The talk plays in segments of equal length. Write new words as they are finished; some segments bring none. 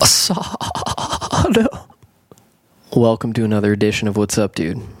Assad. Welcome to another edition of What's Up,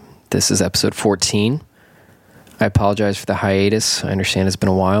 Dude. This is episode 14. I apologize for the hiatus. I understand it's been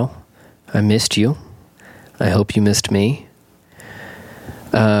a while. I missed you. I hope you missed me.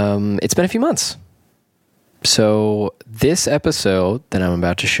 It's been a few months. So this episode that I'm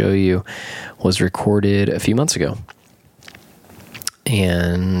about to show you was recorded a few months ago.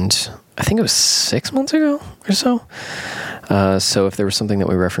 And I think it was 6 months ago or so. So if there was something that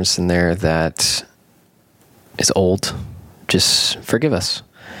we referenced in there that is old, just forgive us.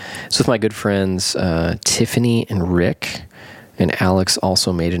 It's with my good friends Tiffany and Rick, and Alex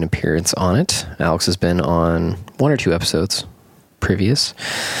also made an appearance on it. Alex has been on 1 or 2 episodes previous.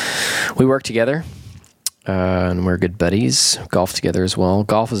 We work together, and we're good buddies. Golf together as well.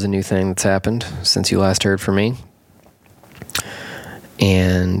 Golf is a new thing that's happened since you last heard from me.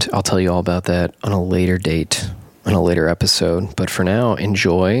 And I'll tell you all about that on a later date, on a later episode. But for now,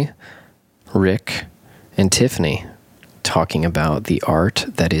 enjoy Rick and Tiffany talking about the art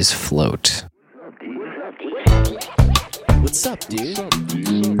that is float. What's up, dude?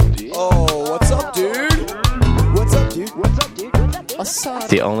 Oh, what's up, dude? What's up, dude? What's up, dude?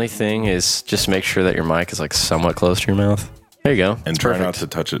 Assad. The only thing is just make sure that your mic is like somewhat close to your mouth. There you go. And try not to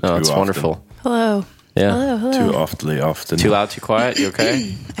touch it too Oh, it's often. wonderful. Hello. Yeah. Hello. Too often. Too loud, too quiet? You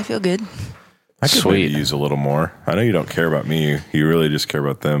okay? I feel good. I could Sweet. maybe use a little more. I know you don't care about me. You really just care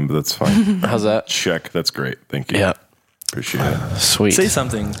about them, but that's fine. How's that? Check. That's great. Thank you. Yeah. Appreciate it. Sweet. Say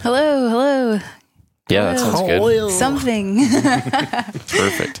something. Hello. Yeah, that sounds good. Something.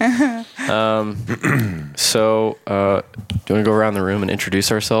 Perfect. So, do you want to go around the room and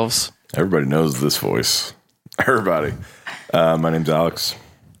introduce ourselves? Everybody knows this voice. Everybody. My name's Alex,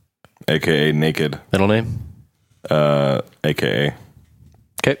 a.k.a. Naked, Middle name? a.k.a.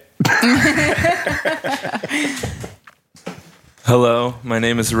 Okay. Hello, my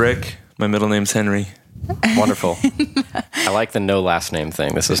name is Rick. My middle name's Henry. Wonderful. I like the no last name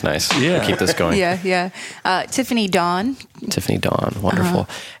thing. This is nice. Yeah. We'll keep this going. yeah. Tiffany Dawn. Tiffany Dawn. Wonderful.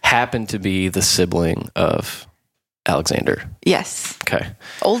 Happened to be the sibling of Alexander. Yes. Okay.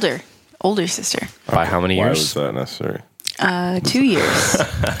 Older sister. By how many Why years? was that necessary? 2 years.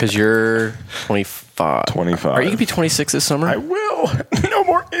 Because you're 25. 25. Are you going to be 26 this summer? I will. No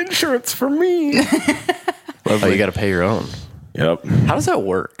more insurance for me. Oh, you got to pay your own. Yep. How does that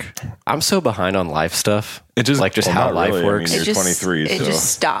work? I'm so behind on life stuff. It just- like just Well, how not life really. I works. mean, You're 23, It so-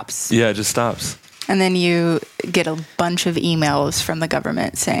 just stops. Yeah, it just stops. And then you get a bunch of emails from the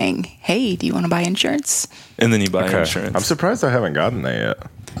government saying, hey, do you want to buy insurance? And then you buy Okay. insurance. I'm surprised I haven't gotten that yet.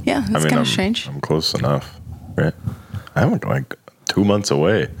 Yeah, that's kind I'm of strange. I'm close enough, right? I haven't like 2 months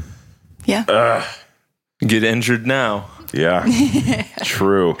away. Yeah. Get injured now. Yeah,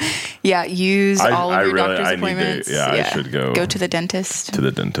 true. Yeah, use all of your doctor's I appointments. Need to, I should go to the dentist. to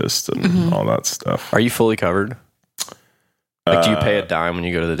the dentist and all that stuff. Are you fully covered? Like, do you pay a dime when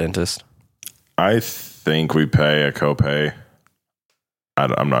you go to the dentist? I think we pay a copay.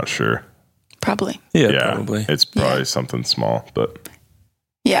 I'm not sure. Probably. Yeah, probably. It's probably Yeah. something small, but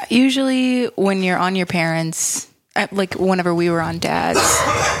Yeah, usually when you're on your parents', like whenever we were on dad's,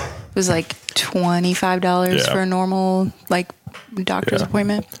 it was like $25 Yeah. for a normal like doctor's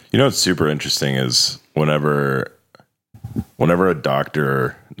appointment. you know what's super interesting is whenever a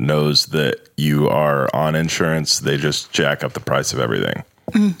doctor knows that you are on insurance, they just jack up the price of everything.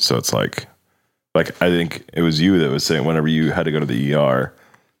 So it's like I think it was you that was saying whenever you had to go to the ER,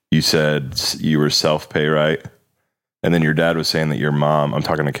 you said you were self-pay, right? And then your dad was saying that your mom, I'm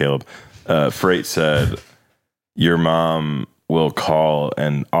talking to Caleb, Freight said your mom will call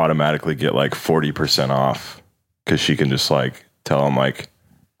and automatically get like 40% off because she can just like tell him like,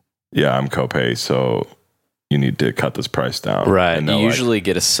 yeah, I'm copay, so you need to cut this price down. Right. And You they'll, usually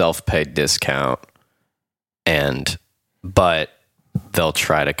get a self-paid discount, but they'll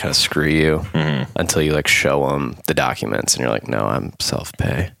try to kind of screw you until you like show them the documents and you're like, no, I'm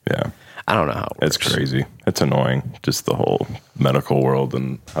self-pay. yeah, I don't know how it works. it's crazy. It's annoying. Just the whole medical world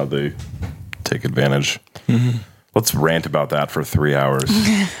and how they take advantage. Let's rant about that for 3 hours.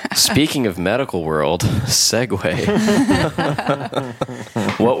 Speaking of medical world, segue.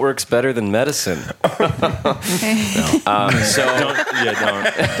 What works better than medicine? So Don't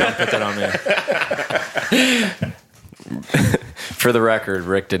put that on me. for the record,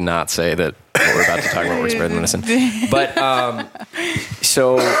 Rick did not say that what we're about to talk about works better than medicine. But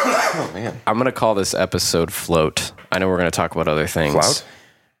so I'm going to call this episode Float. I know we're going to talk about other things.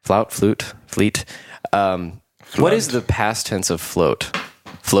 Fleet. What is the past tense of float?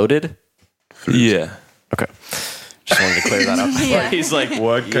 Floated? Yeah. Okay. Just wanted to clear that up. Yeah. He's like,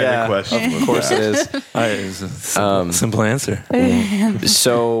 What kind Yeah, of question? of course it is. It's a simple answer.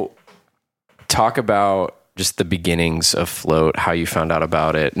 So, talk about just the beginnings of Float, how you found out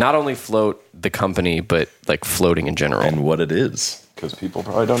about it. Not only Float, the company, but like floating in general. And what it is, because people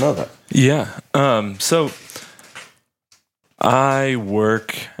probably don't know that. Yeah. So I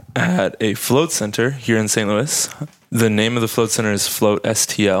work at a float center here in St. Louis. The name of the float center is Float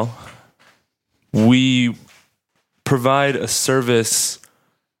STL. We provide a service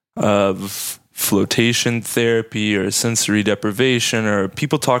of flotation therapy or sensory deprivation, or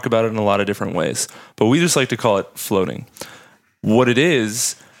people talk about it in a lot of different ways, but we just like to call it floating. What it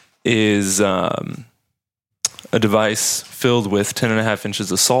is a device filled with 10.5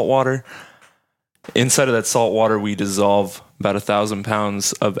 inches of salt water. Inside of that salt water, we dissolve about 1,000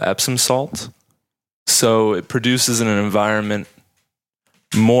 pounds of Epsom salt. So it produces in an environment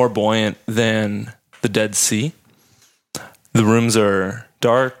more buoyant than the Dead Sea. The rooms are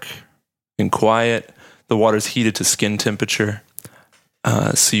dark and quiet. The water's heated to skin temperature.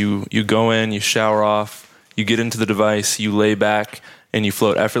 So you go in, you shower off, you get into the device, you lay back, and you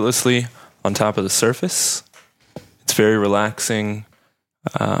float effortlessly on top of the surface. It's very relaxing,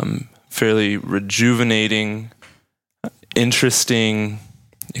 fairly rejuvenating, interesting,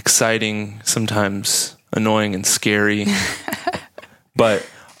 exciting, sometimes annoying and scary. But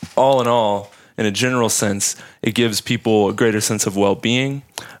all in all, in a general sense, it gives people a greater sense of well-being,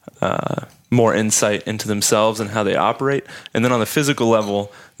 more insight into themselves and how they operate. And then on the physical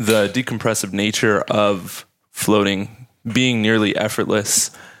level, the decompressive nature of floating being nearly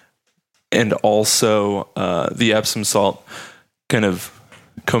effortless, and also the Epsom salt kind of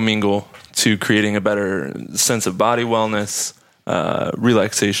commingle to creating a better sense of body wellness,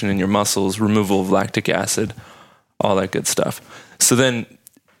 relaxation in your muscles, removal of lactic acid, all that good stuff. So then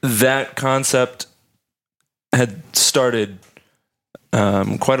that concept had started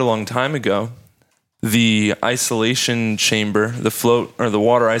quite a long time ago. The isolation chamber, the float or the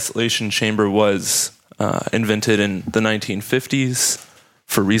water isolation chamber was invented in the 1950s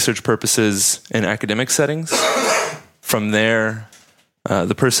for research purposes in academic settings. From there,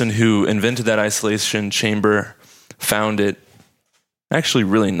 the person who invented that isolation chamber found it actually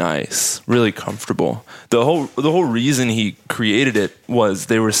really nice, really comfortable. The whole reason he created it was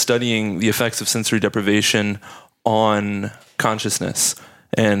they were studying the effects of sensory deprivation on consciousness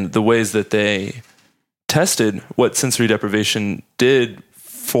and the ways that they tested what sensory deprivation did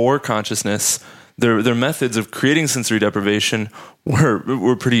for consciousness. Their methods of creating sensory deprivation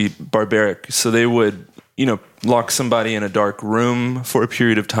were pretty barbaric. So they would, lock somebody in a dark room for a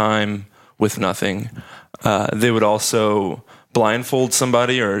period of time with nothing. They would also blindfold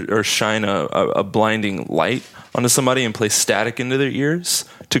somebody or shine a blinding light onto somebody and place static into their ears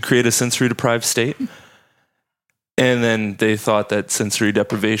to create a sensory deprived state. And then they thought that sensory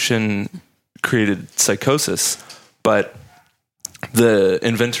deprivation created psychosis. But the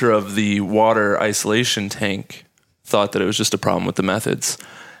inventor of the water isolation tank thought that it was just a problem with the methods.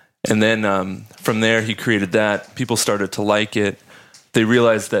 And then from there, he created that. People started to like it. They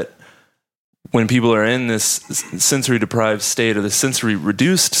realized that when people are in this sensory deprived state or the sensory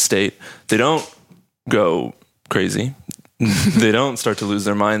reduced state, they don't go crazy. They don't start to lose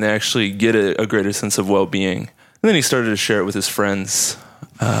their mind. They actually get a greater sense of well-being. And then he started to share it with his friends.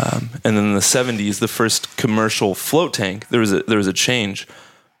 And then in the 70s, the first commercial float tank, there was a change.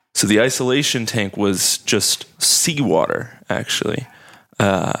 So the isolation tank was just seawater, actually.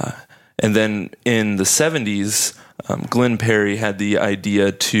 And then in the 70s, Glenn Perry had the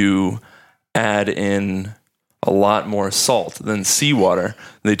idea to add in a lot more salt than seawater.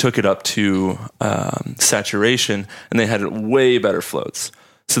 They took it up to saturation, and they had way better floats.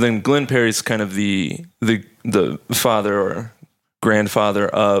 So then Glenn Perry's kind of the father or grandfather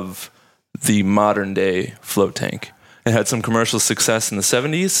of the modern day float tank. It had some commercial success in the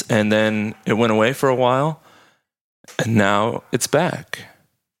 70s, and then it went away for a while, and now it's back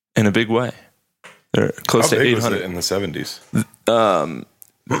in a big way. They're close to 800 was it in the 70s.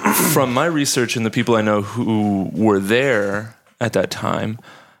 From my research and the people I know who were there at that time,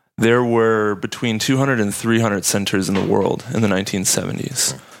 there were between 200 and 300 centers in the world in the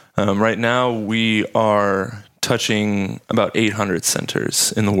 1970s. Right now, we are touching about 800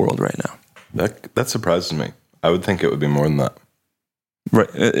 centers in the world right now. That surprises me. I would think it would be more than that.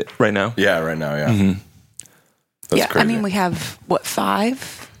 Right now? Yeah, right now, yeah. Mm-hmm. That's crazy. I mean, we have,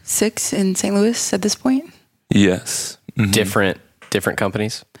 5, 6 in St. Louis at this point? Yes. Mm-hmm. Different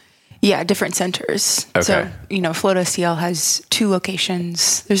companies? Yeah, different centers. Okay. So, Float STL has 2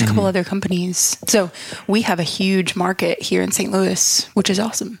 locations. There's a couple other companies. So we have a huge market here in St. Louis, which is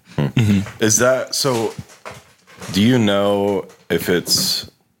awesome. Is that so? Do you know if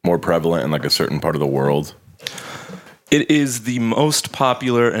it's more prevalent in like a certain part of the world? It is the most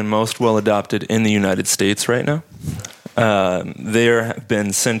popular and most well adopted in the United States right now. There have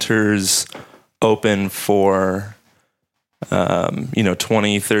been centers open for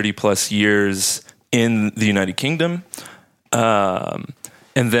 20, 30 plus years in the United Kingdom. And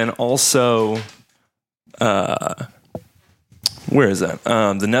then also, where is that?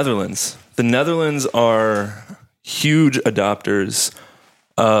 The Netherlands. The Netherlands are huge adopters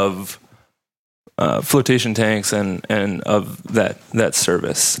of flotation tanks and of that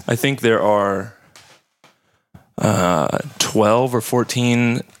service. I think there are 12 or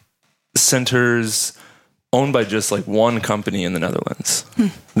 14 centers owned by just like one company in the Netherlands.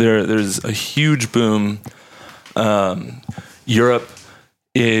 There's a huge boom. Europe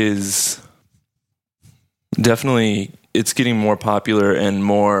is definitely, it's getting more popular and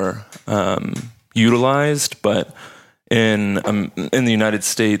more utilized, but in the United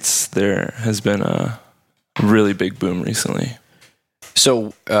States, there has been a really big boom recently.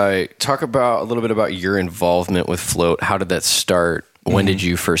 So, talk about a little bit about your involvement with Float. How did that start? When did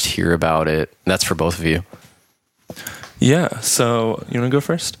you first hear about it? That's for both of you. Yeah. So, you want to go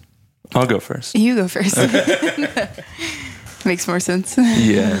first? I'll go first. You go first. Makes more sense.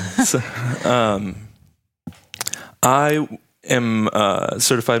 Yeah. So, I am a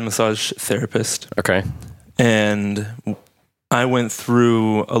certified massage therapist. Okay. And I went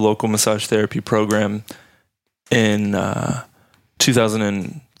through a local massage therapy program in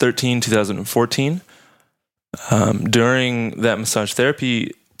 2013, 2014. During that massage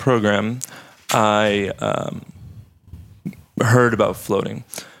therapy program, I heard about floating.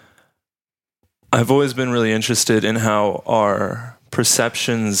 I've always been really interested in how our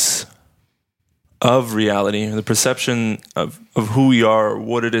perceptions of reality, the perception of who we are,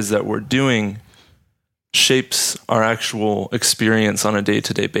 what it is that we're doing, shapes our actual experience on a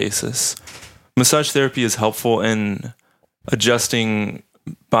day-to-day basis. Massage therapy is helpful in adjusting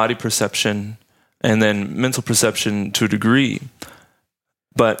body perception and then mental perception to a degree.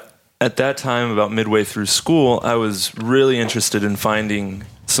 But at that time, about midway through school, I was really interested in finding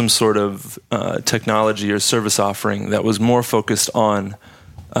some sort of technology or service offering that was more focused on,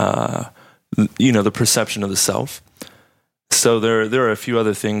 the perception of the self. So there are a few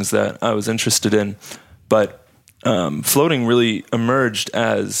other things that I was interested in, but floating really emerged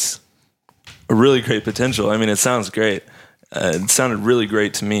as a really great potential. I mean, it sounds great. It sounded really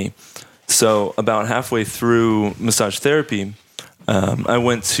great to me. So about halfway through massage therapy, I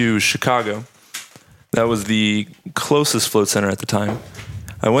went to Chicago. That was the closest float center at the time.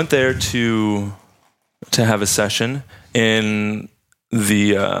 I went there to have a session in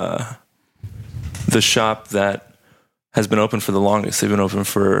the shop that has been open for the longest. They've been open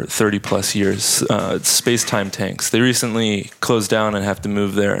for 30 plus years. It's Space Time Tanks. They recently closed down and have to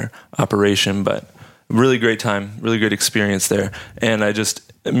move their operation, but really great time, really great experience there. And I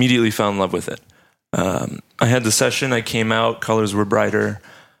just immediately fell in love with it. I had the session, I came out, colors were brighter.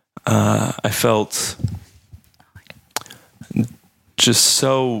 I felt just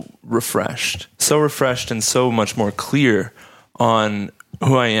so refreshed and so much more clear on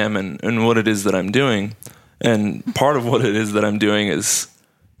who I am and what it is that I'm doing. And part of what it is that I'm doing is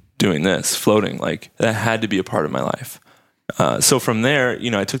doing this, floating. Like, that had to be a part of my life. So from there,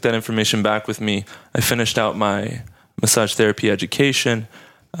 I took that information back with me. I finished out my massage therapy education.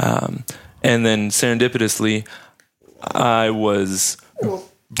 And then serendipitously, I was...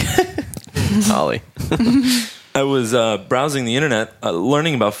 Holly. I was browsing the internet,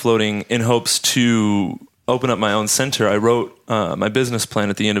 learning about floating in hopes to open up my own center. I wrote my business plan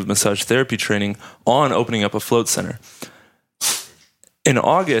at the end of massage therapy training on opening up a float center. In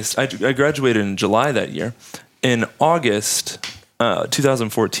August, I graduated in July that year. In August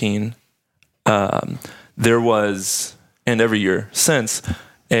 2014, there was, and every year since,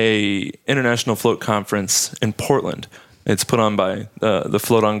 a international float conference in Portland. It's put on by the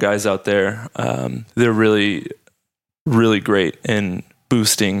Float On guys out there. They're really, really great in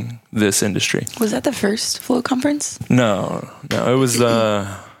boosting this industry. Was that the first float conference? No. It was,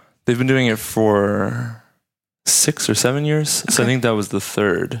 they've been doing it for 6 or 7 years. Okay. So I think that was the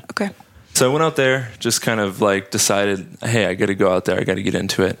third. Okay. So I went out there, just kind of like decided, hey, I got to go out there. I got to get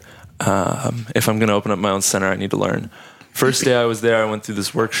into it. If I'm going to open up my own center, I need to learn. First day I was there, I went through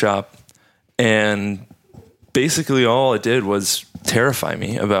this workshop, and basically all it did was terrify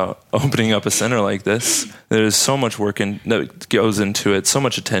me about opening up a center like this. There's so much work that goes into it, so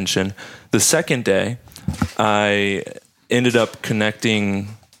much attention. The second day, I ended up connecting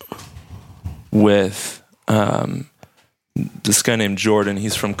with this guy named Jordan.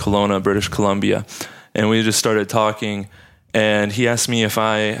 He's from Kelowna, British Columbia. and we just started talking, and he asked me if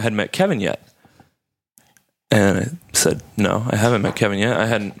I had met Kevin yet. And I said, no, I haven't met Kevin yet. I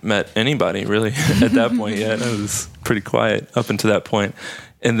hadn't met anybody really at that point yet. I was pretty quiet up until that point.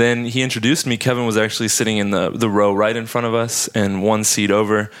 And then he introduced me. Kevin was actually sitting in the row right in front of us and one seat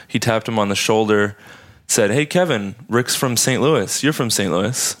over. He tapped him on the shoulder, said, hey, Kevin, Rick's from St. Louis. You're from St.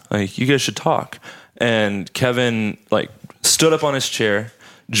 Louis. Like, you guys should talk. And Kevin, like, stood up on his chair,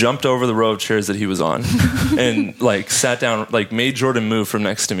 jumped over the row of chairs that he was on, and, like, sat down, like, made Jordan move from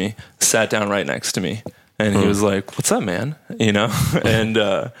next to me, sat down right next to me. And he was like, what's up, man? You know?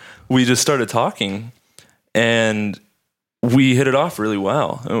 And we just started talking, and we hit it off really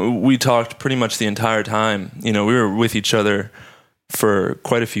well. We talked pretty much the entire time. You know, we were with each other for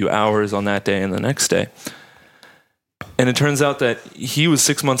quite a few hours on that day and the next day. And it turns out that he was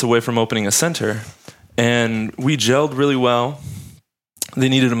 6 months away from opening a center, and we gelled really well. They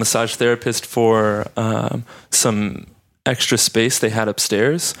needed a massage therapist for some extra space they had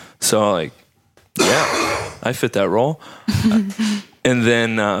upstairs. So, like, yeah, I fit that role. And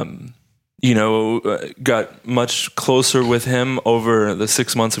then, you know, got much closer with him over the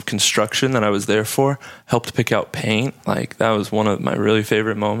 6 months of construction that I was there for. Helped pick out paint. Like, that was one of my really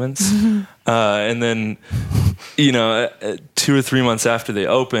favorite moments. And then, you know, 2 or 3 months after they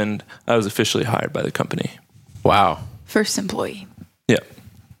opened, I was officially hired by the company. Wow. First employee. Yeah.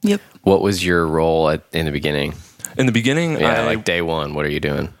 Yep. What was your role in the beginning? In the beginning, Yeah, like day one, what are you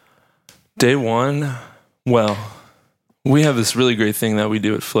doing? Day one, well, we have this really great thing that we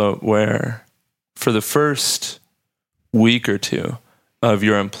do at Float where for the first week or two of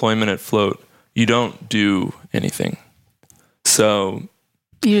your employment at Float, you don't do anything. So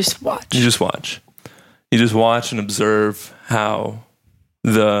You just watch. you just watch. You just watch and observe how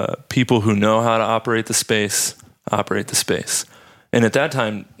the people who know how to operate the space operate the space. And at that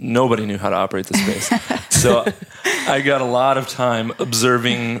time, nobody knew how to operate the space. So I got a lot of time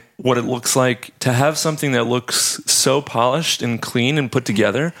observing what it looks like to have something that looks so polished and clean and put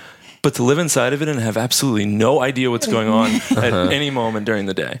together, but to live inside of it and have absolutely no idea what's going on at any moment during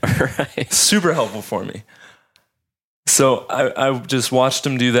the day. Right. Super helpful for me. So I just watched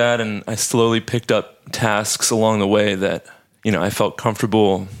him do that, and I slowly picked up tasks along the way that, you know, I felt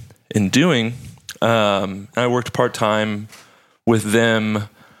comfortable in doing. I worked part-time with them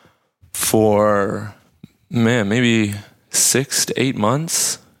for, maybe 6 to 8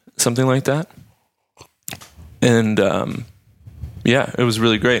 months, something like that. And yeah, it was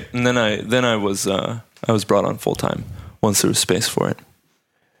really great. And then I was brought on full time once there was space for it.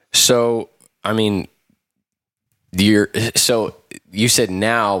 So, I mean, so you said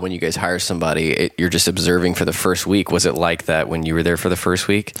now when you guys hire somebody, you're just observing for the first week. Was it like that when you were there for the first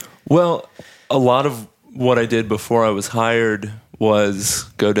week? Well, a lot of what I did before I was hired was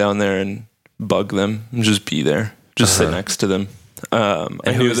go down there and bug them and just be there, just sit next to them.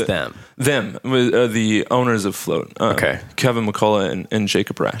 And who's them? Them, the owners of Float. Okay. Kevin McCullough and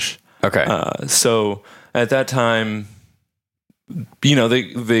Jacob Rash. Okay. So at that time, you know,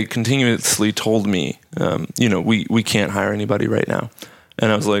 they continuously told me, you know, we can't hire anybody right now.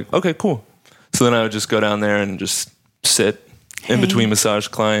 And I was like, okay, cool. So then I would just go down there and just sit in between massage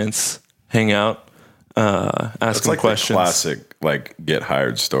clients, hang out, ask them like questions. The classic, like, get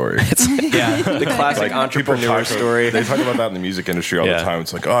hired story. Yeah, the classic Like, entrepreneur story. They talk about that in the music industry all Yeah. the time.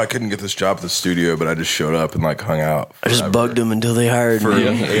 It's like, oh, I couldn't get this job at the studio, but I just showed up and, like, hung out. I just bugged them until they hired for me.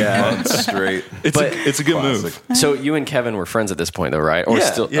 8 months straight. It's a good Classic. move. So you and Kevin were friends at this point, though, right? Or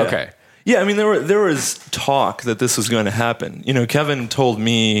Yeah, still? yeah. Okay. Yeah, I mean, there was talk that this was going to happen. You know, Kevin told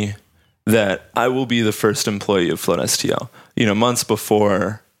me that I will be the first employee of Float STL, you know, months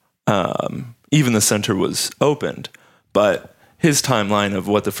before even the center was opened. But his timeline of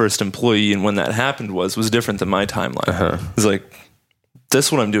what the first employee and when that happened was different than my timeline. It's like, this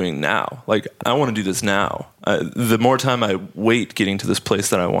is what I'm doing now. Like, I want to do this now. The more time I wait getting to this place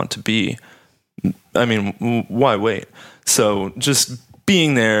that I want to be, I mean, why wait? So just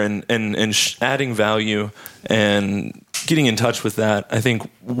being there and adding value and getting in touch with that, I think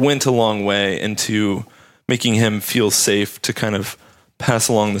went a long way into making him feel safe to kind of pass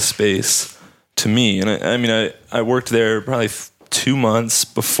along the space to me. And I mean, I worked there probably 2 months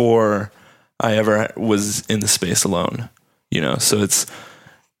before I ever was in the space alone, you know? So it's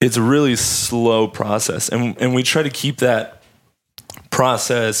a really slow process. And we try to keep that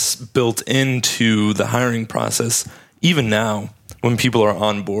process built into the hiring process, even now when people are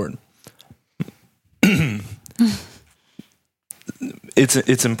on board.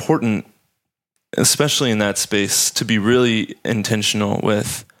 It's important, especially in that space, to be really intentional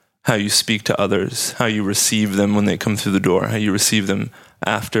with how you speak to others, how you receive them when they come through the door, how you receive them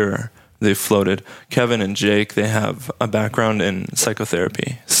after they've floated. Kevin and Jake, they have a background in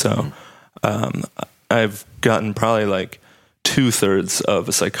psychotherapy. So I've gotten probably like 2/3 of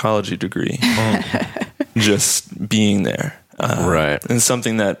a psychology degree just being there. Right. And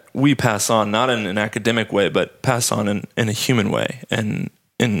something that we pass on, not in an academic way, but pass on in a human way, and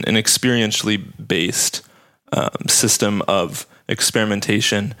in an experientially based system of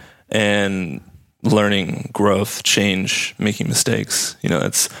experimentation and learning, growth, change, making mistakes. You know,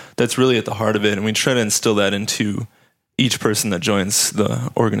 that's really at the heart of it. And we try to instill that into each person that joins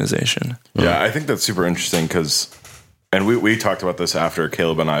the organization. Yeah, I think that's super interesting because, and we talked about this after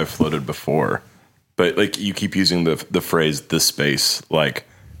Caleb and I have floated before, but like you keep using the phrase "the space," like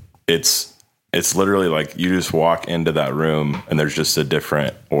it's literally like you just walk into that room and there's just a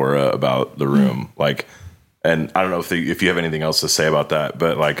different aura about the room. Like, and I don't know if you have anything else to say about that,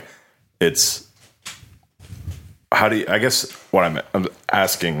 but like it's how do you, I guess what I'm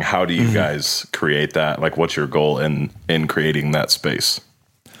asking, how do you guys create that? Like, what's your goal in creating that space?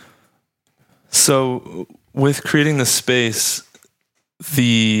 So with creating the space,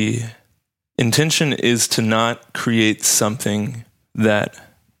 the intention is to not create something that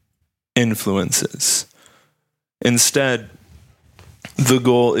influences. Instead, the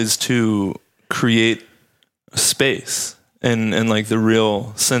goal is to create a space and like the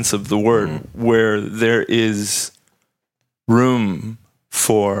real sense of the word where there is room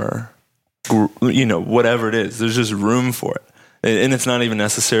for, you know, whatever it is. There's just room for it. And it's not even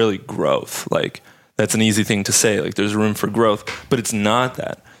necessarily growth. Like, that's an easy thing to say. Like, there's room for growth, but it's not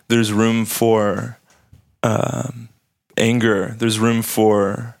that. There's room for anger. There's room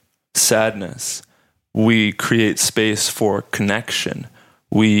for sadness. We create space for connection.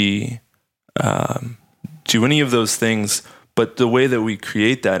 We do any of those things, but the way that we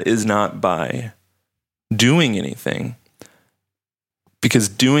create that is not by doing anything, because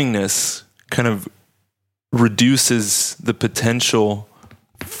doingness kind of reduces the potential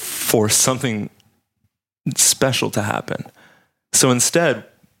for something special to happen. So instead,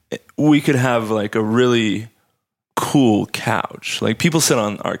 we could have like a really cool couch. Like, people sit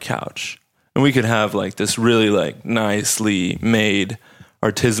on our couch, and we could have like this really like nicely made,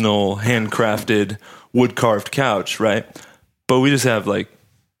 artisanal, handcrafted, wood carved couch, right? But we just have like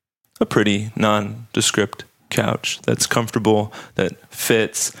a pretty nondescript couch that's comfortable, that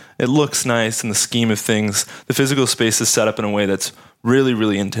fits. It looks nice in the scheme of things. The physical space is set up in a way that's really,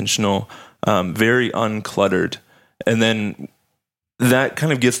 really intentional, very uncluttered. And then that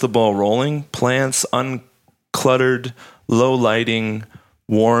kind of gets the ball rolling. Plants, uncluttered, low lighting,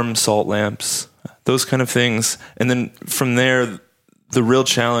 warm salt lamps, those kind of things. And then from there, the real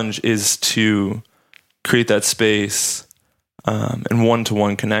challenge is to create that space and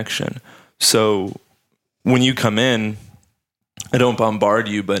one-to-one connection. So when you come in, I don't bombard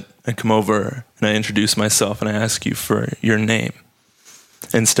you, but I come over and I introduce myself and I ask you for your name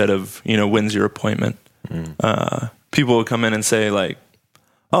instead of, you know, when's your appointment? People will come in and say like,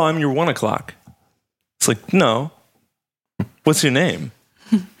 oh, I'm your 1 o'clock. It's like, no, what's your name?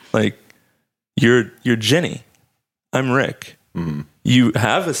 Like, you're Jenny. I'm Rick. You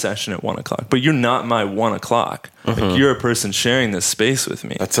have a session at 1 o'clock, but you're not my 1 o'clock. Like, you're a person sharing this space with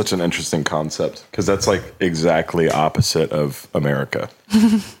me. That's such an interesting concept because that's like exactly opposite of America,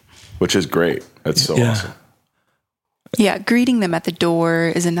 which is great. That's so awesome. Yeah, greeting them at the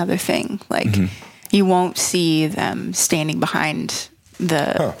door is another thing. Like, you won't see them standing behind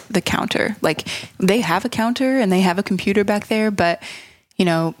the counter. Like, they have a counter and they have a computer back there, but you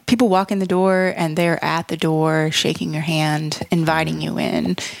know, people walk in the door and they're at the door shaking your hand, inviting you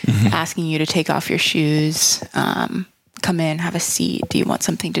in, asking you to take off your shoes, come in, have a seat. Do you want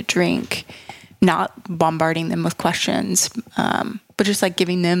something to drink? Not bombarding them with questions, but just like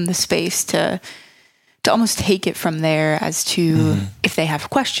giving them the space to almost take it from there as to if they have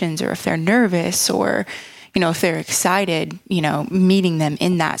questions or if they're nervous or, you know, if they're excited, you know, meeting them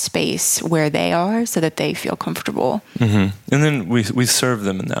in that space where they are so that they feel comfortable. And then we serve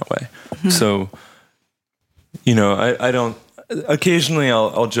them in that way. So, you know, I don't, occasionally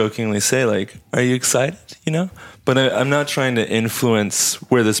I'll jokingly say like, are you excited? You know, but I'm not trying to influence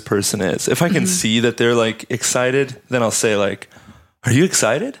where this person is. If I can see that they're like excited, then I'll say like, are you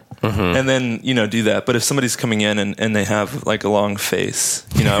excited? And then, you know, do that. But if somebody's coming in and they have like a long face,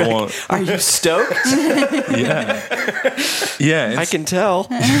 you know, I won't. Are you stoked? Yeah. I can tell.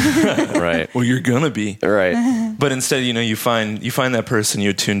 Right. Well, you're gonna be. Right. But instead, you know, you find that person, you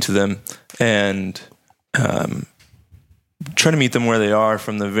attune to them, and try to meet them where they are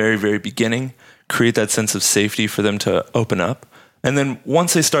from the very, very beginning. Create that sense of safety for them to open up, and then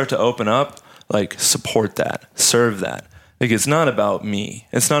once they start to open up, like support that, serve that. Like, it's not about me.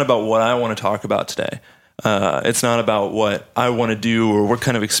 It's not about what I want to talk about today. It's not about what I want to do or what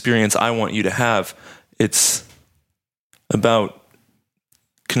kind of experience I want you to have. It's about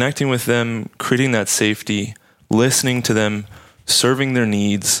connecting with them, creating that safety, listening to them, serving their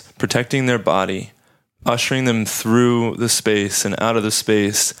needs, protecting their body, ushering them through the space and out of the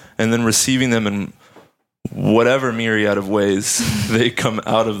space, and then receiving them in whatever myriad of ways they come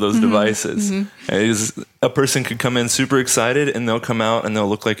out of those devices. A person could come in super excited and they'll come out and they'll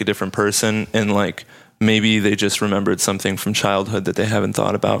look like a different person, and like maybe they just remembered something from childhood that they haven't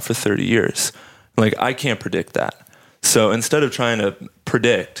thought about for 30 years. Like, I can't predict that. So instead of trying to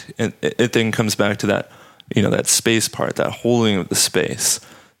predict, it then comes back to that, that space part, that holding of the space.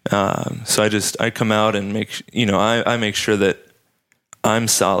 So I come out and I make sure that I'm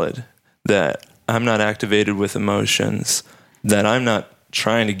solid, that I'm not activated with emotions, that I'm not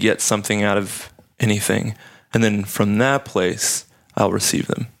trying to get something out of anything. And then from that place, I'll receive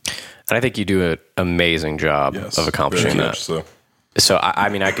them. And I think you do an amazing job of accomplishing that. So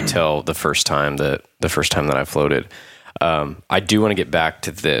I could tell the first time that I floated. I do want to get back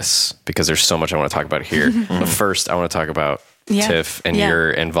to this because there's so much I want to talk about here. But first, I want to talk about Tiff and your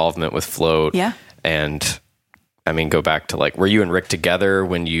involvement with Float. Yeah. And go back to were you and Rick together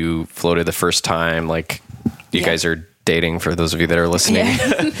when you floated the first time? Like, you guys are dating, for those of you that are listening.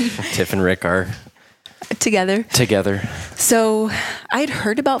 Yeah. Tiff and Rick are together. So I'd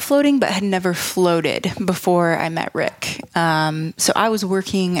heard about floating, but had never floated before I met Rick. So I was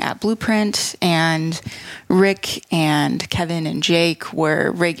working at Blueprint, and Rick and Kevin and Jake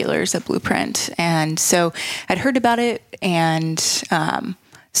were regulars at Blueprint. And so I'd heard about it and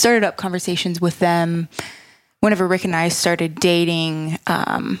started up conversations with them. Whenever Rick and I started dating,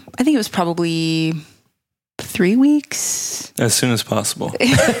 I think it was probably 3 weeks. As soon as possible.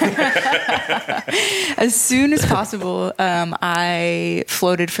 As soon as possible, I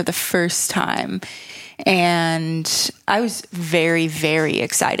floated for the first time. And I was very, very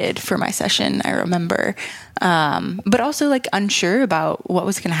excited for my session, I remember. But also unsure about what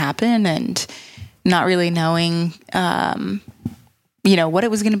was going to happen and not really knowing, what it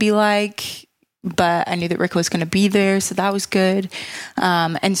was going to be like. But I knew that Rick was going to be there, so that was good.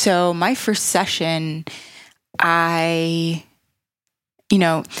 And so my first session,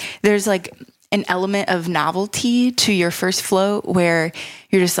 there's an element of novelty to your first float where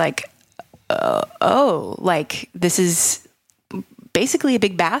you're just this is basically a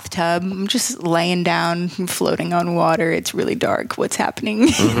big bathtub. I'm just laying down, floating on water. It's really dark. What's happening?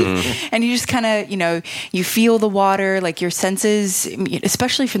 And you just kind of, you feel the water, your senses,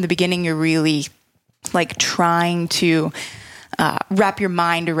 especially from the beginning, you're really trying to wrap your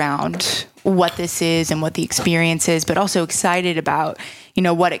mind around what this is and what the experience is, but also excited about,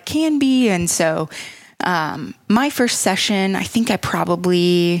 what it can be. And so my first session, I think I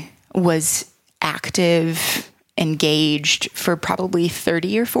probably was active, engaged for probably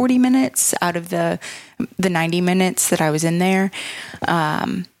 30 or 40 minutes out of the 90 minutes that I was in there.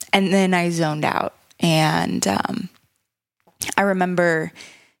 And then I zoned out. And I remember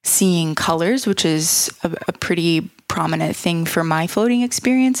seeing colors, which is a pretty prominent thing for my floating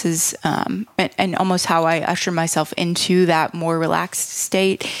experiences, and almost how I usher myself into that more relaxed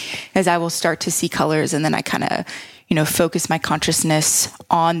state, as I will start to see colors, and then I kind of, focus my consciousness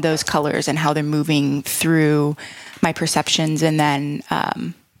on those colors and how they're moving through my perceptions, and then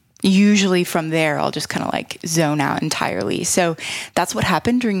usually from there I'll just kind of zone out entirely. So that's what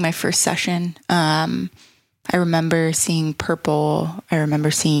happened during my first session. I remember seeing purple. I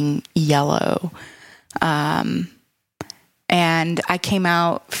remember seeing yellow. And I came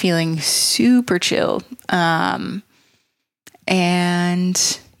out feeling super chill. And,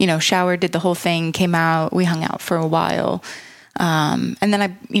 showered, did the whole thing, came out, we hung out for a while. And then I,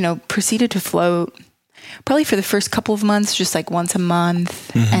 proceeded to float probably for the first couple of months, just once a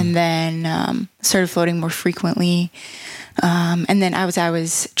month. And then started floating more frequently. And then as I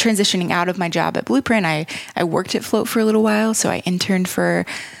was transitioning out of my job at Blueprint, I worked at Float for a little while. So I interned for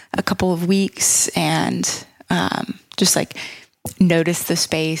a couple of weeks and just noticed the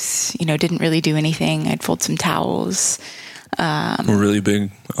space, didn't really do anything. I'd fold some towels. We're really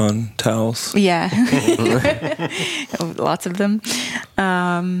big on towels. Yeah. Lots of them.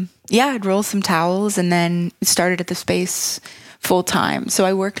 I'd roll some towels and then started at the space full time. So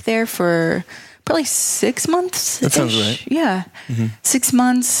I worked there for probably 6 months. That sounds right. Yeah. 6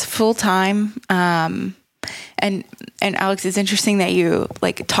 months full time. And Alex, it's interesting that you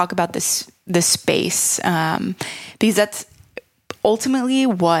talk about this space, because that's ultimately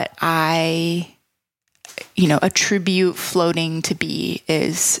what I, attribute floating to be,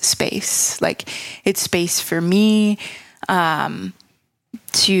 is space. It's space for me. to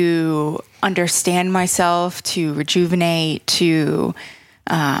understand myself, to rejuvenate, to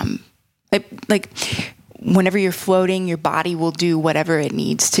like whenever you're floating, your body will do whatever it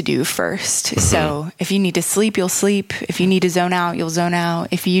needs to do first. So if you need to sleep, you'll sleep. If you need to zone out, you'll zone out.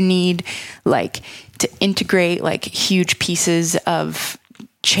 If you need like to integrate like huge pieces of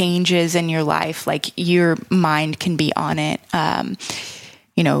changes in your life, like your mind can be on it.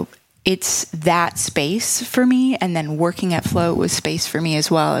 It's that space for me. And then working at Float was space for me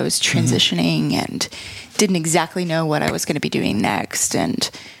as well. I was transitioning and didn't exactly know what I was going to be doing next. And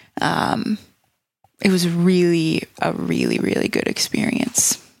it was really a really, really good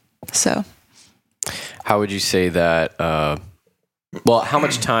experience. So how would you say that, how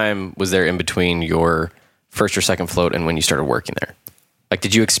much time was there in between your first or second float and when you started working there? Like,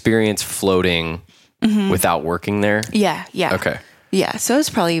 did you experience floating without working there? Yeah. Okay. Yeah. So it was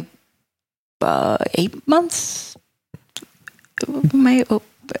probably 8 months. Am I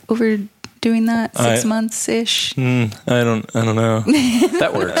overdoing that? 6 months ish. I don't know.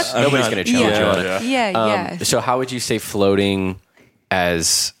 That works. Nobody's going to challenge you on it. Yeah. So how would you say floating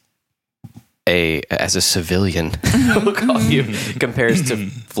as a civilian, we'll call you, compares to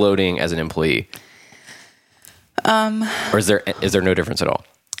floating as an employee? Or is there no difference at all?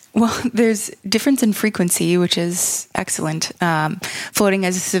 Well, there's difference in frequency, which is excellent. Floating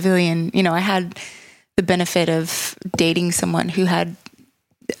as a civilian, I had the benefit of dating someone who had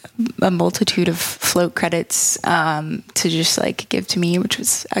a multitude of float credits to just like give to me, which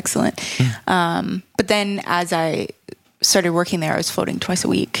was excellent. But then as I started working there, I was floating twice a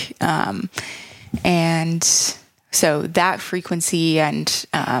week. And so that frequency and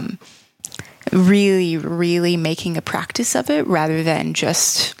really, really making a practice of it rather than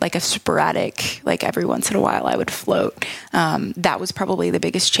just like a sporadic, like every once in a while I would float. That was probably the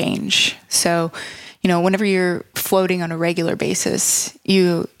biggest change. So, whenever you're floating on a regular basis,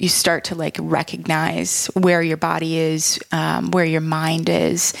 you start to like recognize where your body is, where your mind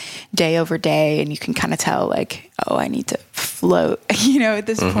is day over day. And you can kind of tell like, oh, I need to float, at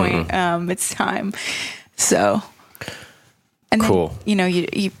this point, it's time. So, and cool.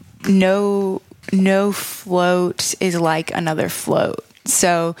 Then, no float is like another float.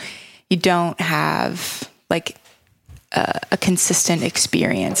 So you don't have like a consistent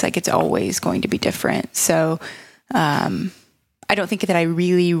experience. Like it's always going to be different. So I don't think that I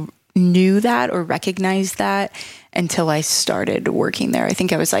really knew that or recognized that until I started working there. I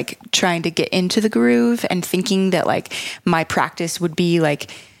think I was like trying to get into the groove and thinking that like my practice would be like,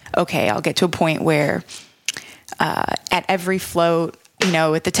 okay, I'll get to a point where at every float,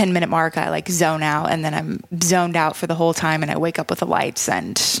 at the 10-minute mark, I like zone out and then I'm zoned out for the whole time and I wake up with the lights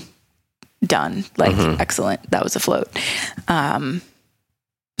and done. Like, excellent. That was a float.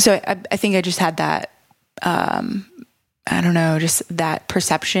 So I think I just had that, just that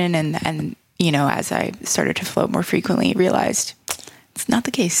perception and, as I started to float more frequently, realized it's not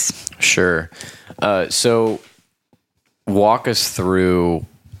the case. Sure. So walk us through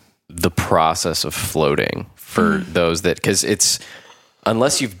the process of floating for those that, because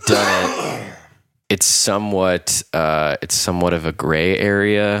unless you've done it, it's somewhat of a gray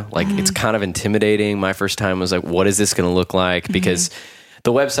area. Like it's kind of intimidating. My first time was like, what is this going to look like? Because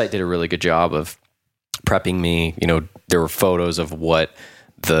the website did a really good job of prepping me. There were photos of what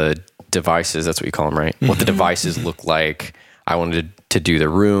the devices, that's what you call them, right? What the devices look like. I wanted to do the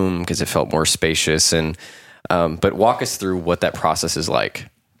room because it felt more spacious. And, but walk us through what that process is like.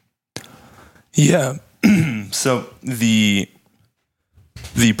 Yeah. So the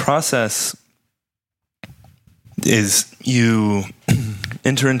process is you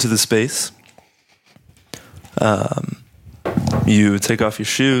enter into the space, you take off your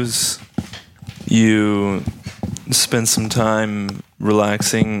shoes, you spend some time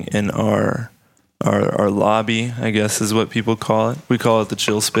relaxing in our lobby, I guess is what people call it. We call it the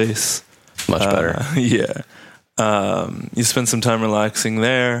chill space. Much better. Yeah. You spend some time relaxing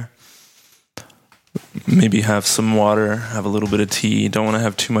there. Maybe have some water, have a little bit of tea. Don't want to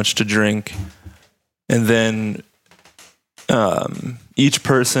have too much to drink. And then each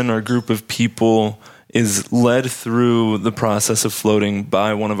person or group of people is led through the process of floating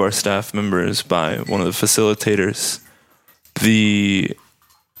by one of our staff members, by one of the facilitators.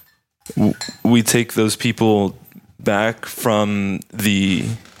 We take those people back from the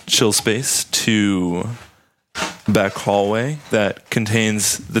chill space to back hallway that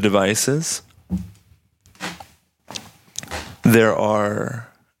contains the devices. There are,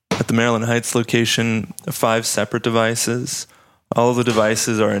 at the Maryland Heights location, 5 separate devices. All of the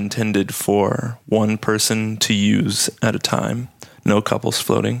devices are intended for one person to use at a time. No couples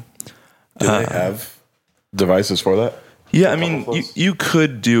floating. Do they have devices for that? Yeah, I mean, you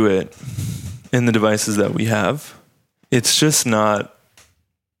could do it in the devices that we have. It's just not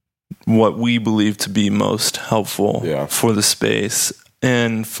what we believe to be most helpful for the space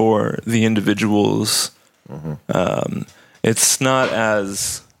and for the individuals. It's not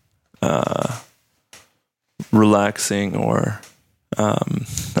as relaxing or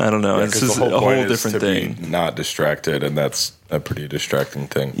I don't know. It's just a whole different thing. Be not distracted, and that's a pretty distracting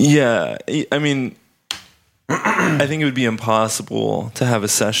thing. Yeah, I mean, I think it would be impossible to have a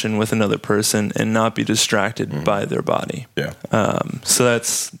session with another person and not be distracted by their body. Yeah. So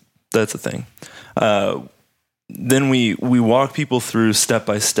that's a thing. Then we walk people through step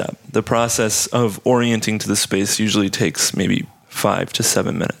by step. The process of orienting to the space usually takes maybe 5 to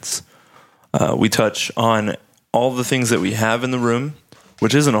 7 minutes. We touch on all the things that we have in the room,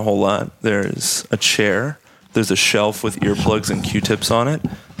 which isn't a whole lot. There's a chair, there's a shelf with earplugs and Q-tips on it,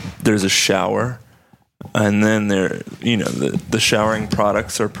 there's a shower, and then the showering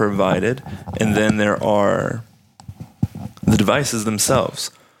products are provided, and then there are the devices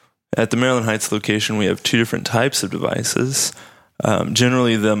themselves. At the Maryland Heights location, we have 2 different types of devices.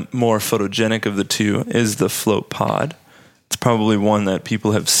 Generally, the more photogenic of the 2 is the Float Pod. It's probably one that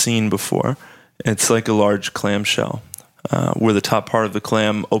people have seen before. It's like a large clamshell where the top part of the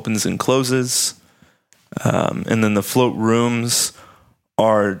clam opens and closes. And then the float rooms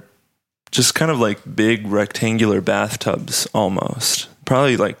are just kind of like big rectangular bathtubs almost.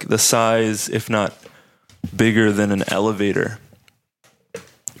 Probably like the size, if not bigger than an elevator.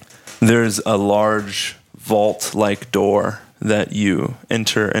 There's a large vault-like door that you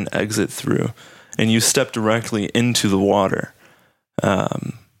enter and exit through, and you step directly into the water.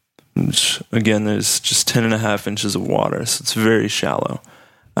 Which, again, there's just 10.5 inches of water, so it's very shallow.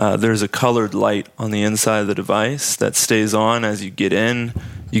 There's a colored light on the inside of the device that stays on as you get in,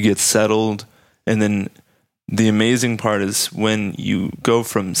 you get settled, and then the amazing part is when you go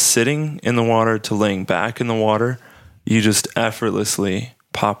from sitting in the water to laying back in the water, you just effortlessly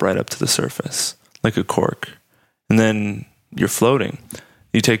pop right up to the surface like a cork. And then you're floating.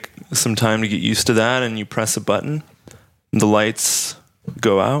 You take some time to get used to that, and you press a button, the lights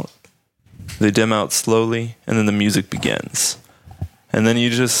go out, they dim out slowly, and then the music begins. And then you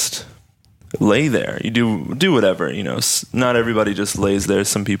just lay there. You do whatever, not everybody just lays there.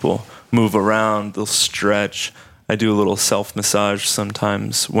 Some people move around, they'll stretch. I do a little self-massage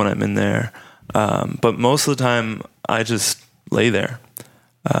sometimes when I'm in there. But most of the time, I just lay there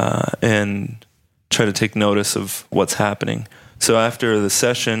and try to take notice of what's happening. So after the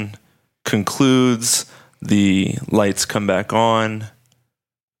session concludes, the lights come back on,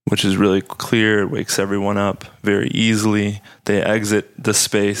 which is really clear. It wakes everyone up very easily. They exit the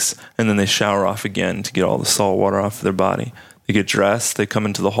space, and then they shower off again to get all the salt water off of their body. They get dressed, they come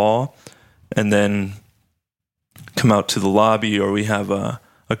into the hall, and then come out to the lobby, or we have a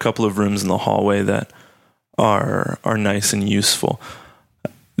couple of rooms in the hallway that are nice and useful.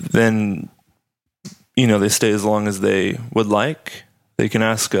 Then, they stay as long as they would like. They can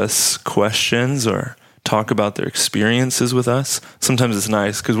ask us questions or talk about their experiences with us. Sometimes it's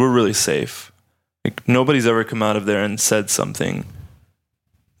nice because we're really safe. Like, nobody's ever come out of there and said something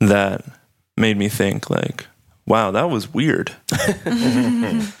that made me think like, wow, that was weird.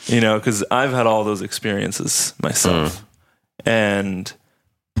 Because I've had all those experiences myself. And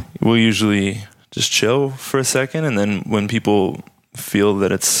we'll usually just chill for a second, and then when people feel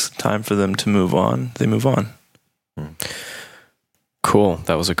that it's time for them to move on, they move on. Cool.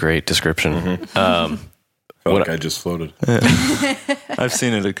 That was a great description. Felt like I just floated. I've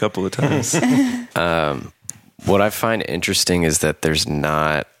seen it a couple of times. What I find interesting is that there's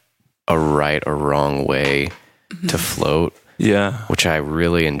not a right or wrong way to float. Yeah. Which I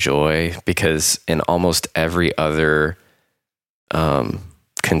really enjoy, because in almost every other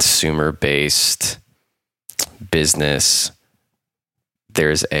consumer-based business,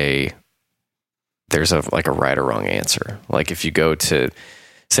 there's a like a right or wrong answer. Like if you go to,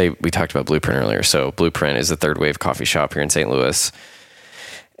 say, we talked about Blueprint earlier. So Blueprint is the third wave coffee shop here in St. Louis,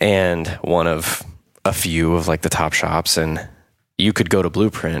 and one of a few of like the top shops. And you could go to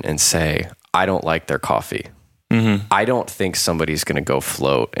Blueprint and say, I don't like their coffee. Mm-hmm. I don't think somebody's going to go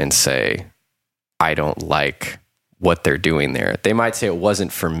float and say, I don't like what they're doing there. They might say it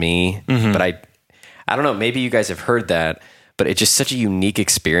wasn't for me, but I don't know. Maybe you guys have heard that, but it's just such a unique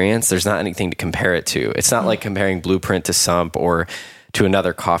experience. There's not anything to compare it to. It's not like comparing Blueprint to Sump or to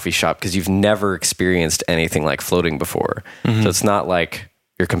another coffee shop, because you've never experienced anything like floating before. So it's not like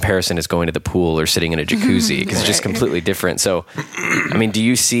your comparison is going to the pool or sitting in a jacuzzi, because it's just completely different. So, I mean, do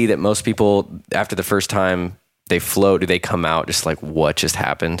you see that most people, after the first time they float, do they come out just like, what just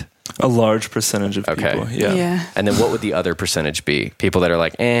happened? A large percentage of Okay. people. Yeah. Yeah. And then what would the other percentage be? People that are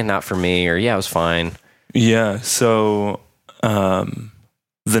like, not for me, or yeah, it was fine. Yeah. So the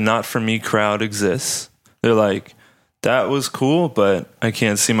not for me crowd exists. They're like, that was cool, but I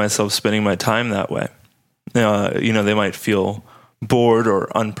can't see myself spending my time that way. They might feel bored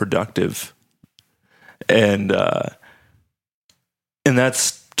or unproductive. And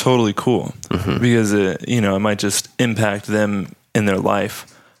that's totally cool because it might just impact them in their life.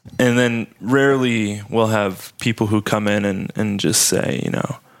 And then rarely we'll have people who come in and just say,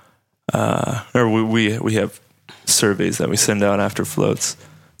 or we have surveys that we send out after floats.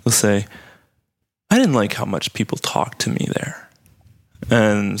 They'll say, I didn't like how much people talked to me there.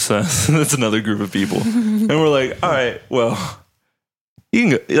 And so that's another group of people. And we're like, all right, well, you can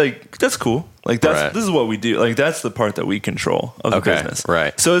go, like, that's cool. Like this is what we do. Like that's the part that we control of the business.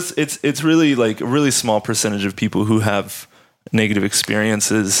 Right. So it's really like a really small percentage of people who have negative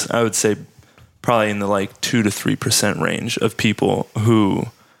experiences. I would say probably in the like 2 to 3% range of people who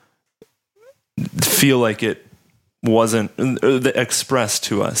feel like it wasn't, or they expressed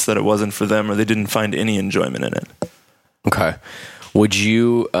to us that it wasn't for them, or they didn't find any enjoyment in it. Okay. Would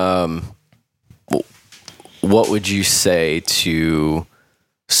you, what would you say to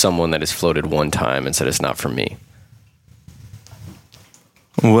someone that has floated one time and said it's not for me?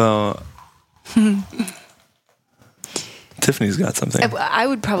 Well, Tiffany's got something. I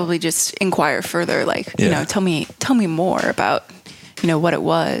would probably just inquire further, like, Yeah. tell me more about, what it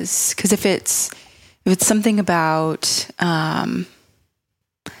was. Because if it's something about,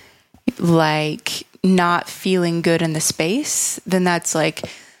 like not feeling good in the space, then that's like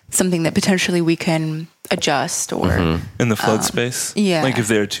something that potentially we can adjust or, In the float space? yeah. Like if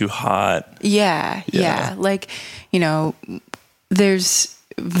they're too hot. yeah. Like, there's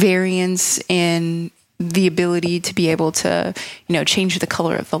variance in the ability to be able to, change the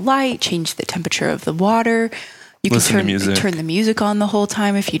color of the light, change the temperature of the water. You Listen to can music. turn the music on the whole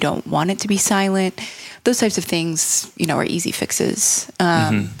time if you don't want it to be silent. Those types of things, are easy fixes.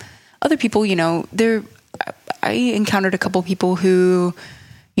 Other people, I encountered a couple people who,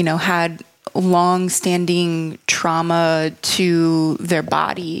 had long-standing trauma to their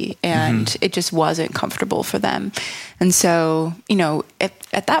body and it just wasn't comfortable for them. And so,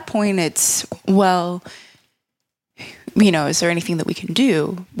 at that point it's, well, is there anything that we can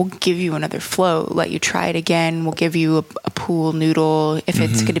do? We'll give you another float, let you try it again. We'll give you a pool noodle if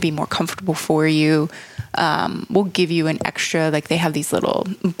it's going to be more comfortable for you. We'll give you an extra, like they have these little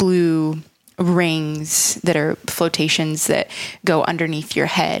blue rings that are flotations that go underneath your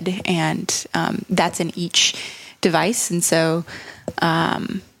head, and that's in each device. And so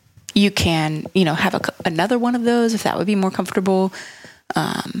you can, have another one of those if that would be more comfortable.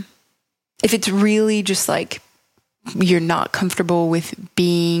 If it's really just like you're not comfortable with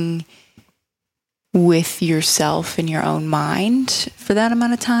being with yourself in your own mind for that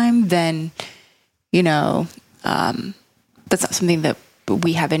amount of time, then, that's not something that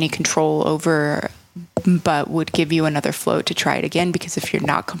we have any control over, but would give you another float to try it again. Because if you're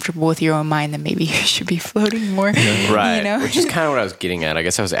not comfortable with your own mind, then maybe you should be floating more. Right. Which is kind of what I was getting at. I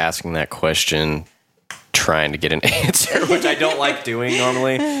guess I was asking that question trying to get an answer, which I don't like doing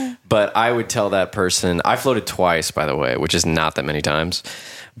normally. But I would tell that person, I floated twice, by the way, which is not that many times,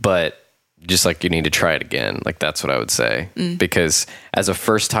 but just like you need to try it again. Like that's what I would say. Because as a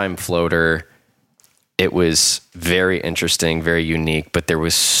first time floater, it was very interesting, very unique, but there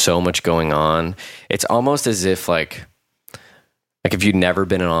was so much going on. It's almost as if like if you'd never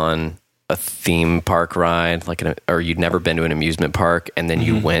been on a theme park ride, or you'd never been to an amusement park, and then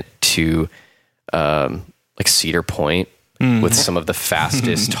you went to like Cedar Point with some of the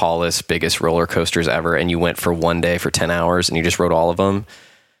fastest, tallest, biggest roller coasters ever, and you went for one day for 10 hours and you just rode all of them,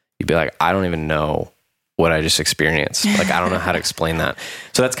 you'd be like, I don't even know what I just experienced. Like, I don't know how to explain that.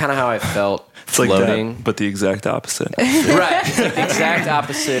 So that's kind of how I felt. It's like floating. that, but the exact opposite. Right. It's like the exact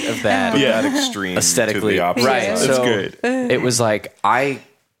opposite of that. Yeah, that extreme Aesthetically. to the opposite Right. side. That's So great. it was like I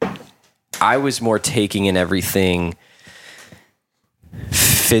was more taking in everything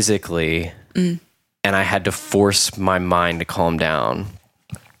physically, and I had to force my mind to calm down.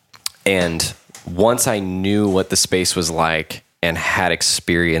 And once I knew what the space was like and had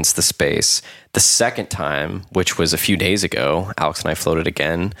experienced the space, the second time, which was a few days ago, Alex and I floated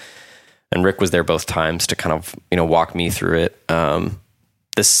again, and Rick was there both times to kind of, walk me through it.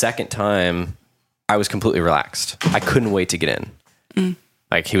 The second time, I was completely relaxed. I couldn't wait to get in.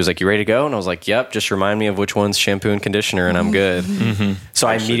 Like, he was like, you ready to go? And I was like, yep, just remind me of which one's shampoo and conditioner and I'm good. So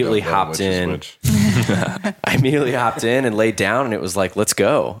I immediately hopped in. I immediately hopped in and laid down, and it was like, let's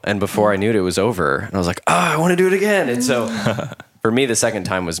go. And before I knew it, it was over. And I was like, I want to do it again. And so For me, the second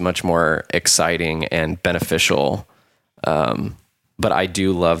time was much more exciting and beneficial. But I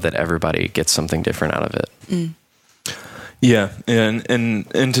do love that everybody gets something different out of it. Yeah, and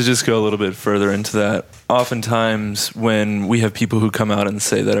to just go a little bit further into that, oftentimes when we have people who come out and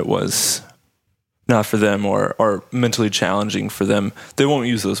say that it was not for them or mentally challenging for them, they won't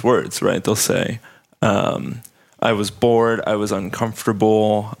use those words, right? They'll say, I was bored, I was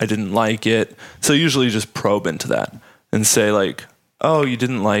uncomfortable, I didn't like it. So usually just probe into that and say like, oh, you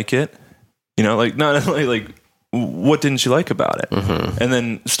didn't like it? You know, like not only like, what didn't you like about it? And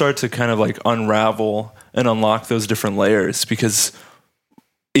then start to kind of like unravel and unlock those different layers, because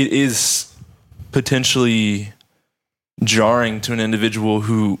it is potentially jarring to an individual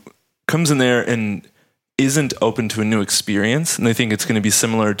who comes in there and isn't open to a new experience, and they think it's going to be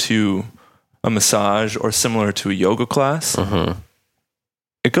similar to a massage or similar to a yoga class.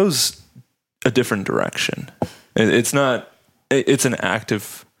 It goes a different direction. It's an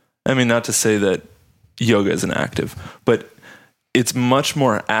active, I mean, not to say that yoga isn't active, but it's much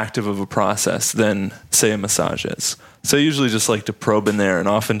more active of a process than, say, a massage is. So I usually just like to probe in there, and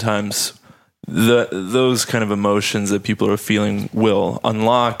oftentimes those kind of emotions that people are feeling will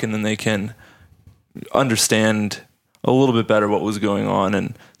unlock, and then they can understand a little bit better what was going on,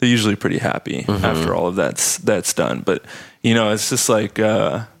 and they're usually pretty happy after all of that's done. But, you know, it's just like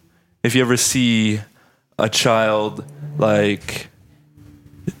if you ever see a child like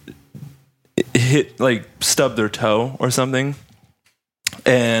stub their toe or something,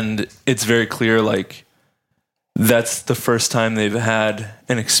 and it's very clear like that's the first time they've had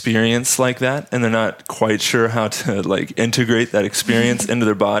an experience like that, and they're not quite sure how to like integrate that experience into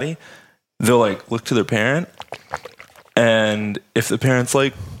their body, they'll like look to their parent, and if the parent's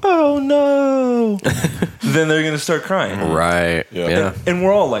like, oh no, then they're going to start crying. Right. Yeah. And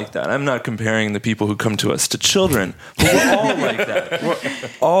we're all like that. I'm not comparing the people who come to us to children, but we're all like that. We're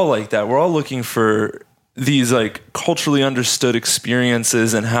all like that. We're all looking for these like culturally understood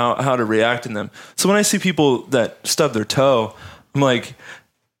experiences and how to react in them. So when I see people that stub their toe, I'm like,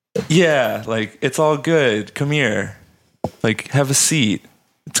 yeah, like it's all good. Come here. Like have a seat.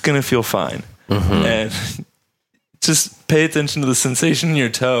 It's going to feel fine. And just pay attention to the sensation in your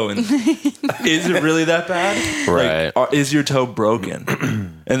toe, and is it really that bad? Right. Like, is your toe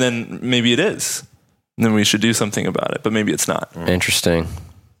broken? And then maybe it is. And then we should do something about it, but maybe it's not. Interesting.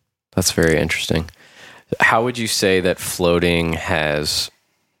 That's very interesting. How would you say that floating has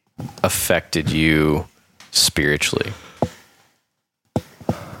affected you spiritually?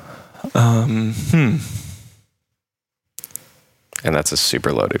 And that's a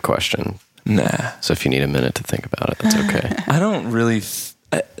super loaded question. Nah. So if you need a minute to think about it, that's okay. I don't really...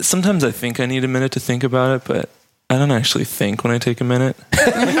 sometimes I think I need a minute to think about it, but I don't actually think when I take a minute.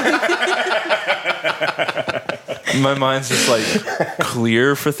 My mind's just like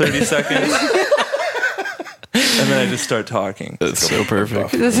clear for 30 seconds. And then I just start talking. That's so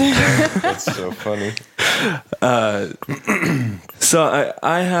perfect. That's so funny. So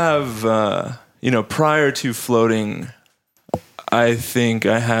I have, prior to floating, I think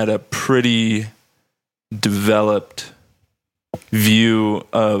I had a pretty developed view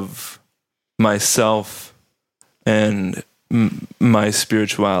of myself and my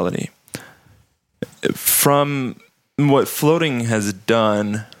spirituality. From what floating has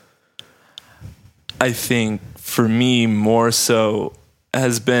done, I think for me more so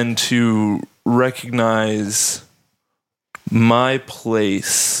has been to recognize my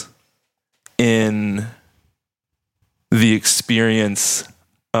place in the experience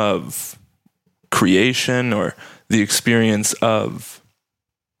of creation, or the experience of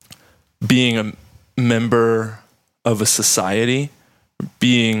being a member of a society,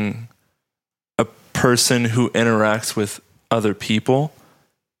 being a person who interacts with other people.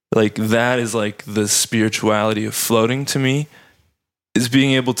 Like that is like the spirituality of floating to me, is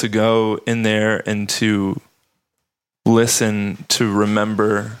being able to go in there and to listen, to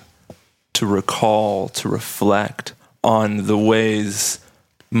remember, to recall, to reflect on the ways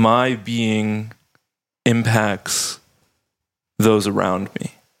my being impacts those around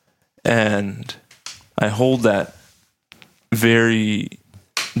me. And I hold that very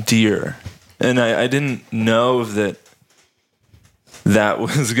dear. And I didn't know that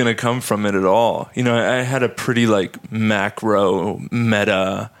was going to come from it at all. You know, I had a pretty like macro,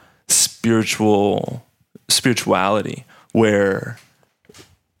 meta, spirituality where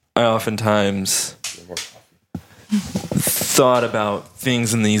I oftentimes thought about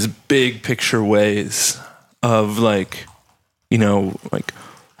things in these big picture ways of like, like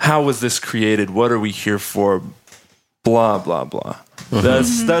how was this created? What are we here for? Blah, blah, blah.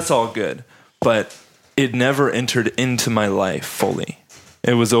 That's all good. But it never entered into my life fully.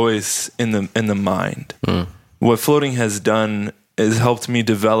 It was always in the mind. What floating has done is helped me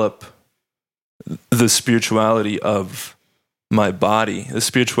develop the spirituality of my body, the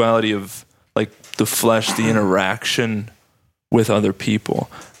spirituality of like the flesh, the interaction with other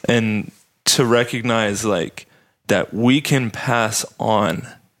people, and to recognize like that we can pass on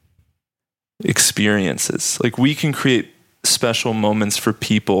experiences. Like we can create special moments for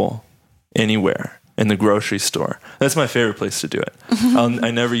people anywhere. In the grocery store. That's my favorite place to do it.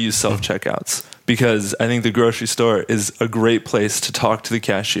 I never use self-checkouts because I think the grocery store is a great place to talk to the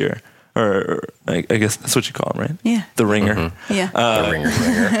cashier. Or I guess that's what you call them, right? Yeah. The ringer. Yeah. The ringer.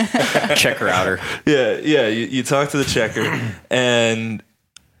 Checker outer. Yeah. You talk to the checker. And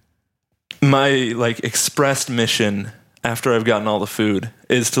my like expressed mission after I've gotten all the food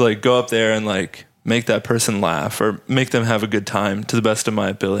is to like go up there and like make that person laugh or make them have a good time to the best of my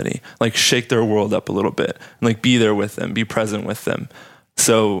ability. Like shake their world up a little bit and like be there with them, be present with them.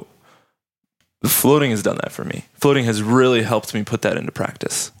 So floating has done that for me. Floating has really helped me put that into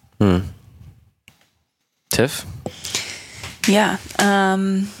practice. Tiff? Yeah.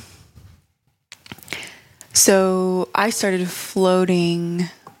 So I started floating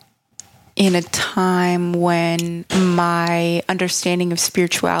in a time when my understanding of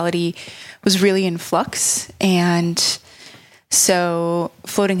spirituality was really in flux. And so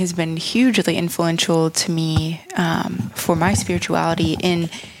floating has been hugely influential to me for my spirituality in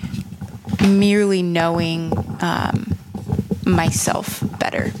merely knowing myself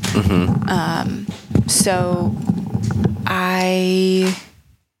better. So I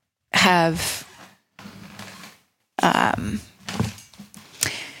have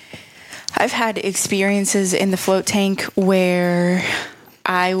I've had experiences in the float tank where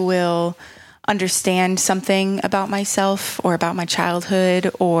I will understand something about myself or about my childhood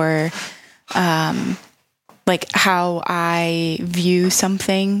or like how I view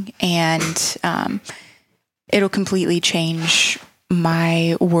something, and it'll completely change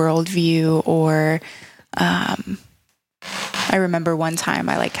my worldview. Or I remember one time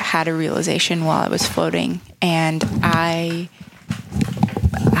I like had a realization while I was floating, and I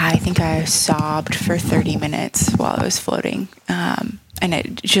think I sobbed for 30 minutes while I was floating. And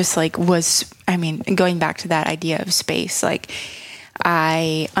it just like was, I mean, going back to that idea of space, like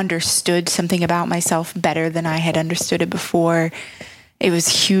I understood something about myself better than I had understood it before. It was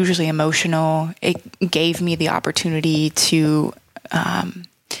hugely emotional. It gave me the opportunity to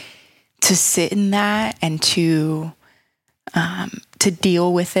sit in that and to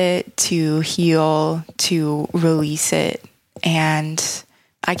deal with it, to heal, to release it. And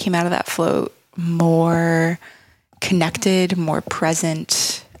I came out of that float more connected, more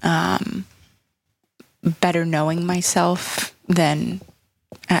present, better knowing myself than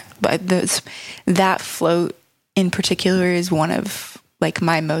that float in particular is one of like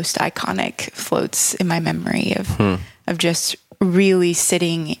my most iconic floats in my memory of just really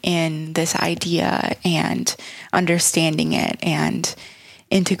sitting in this idea and understanding it and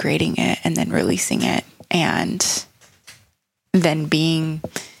integrating it and then releasing it and then being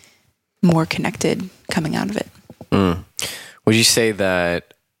more connected coming out of it. Would you say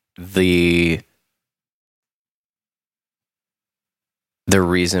that the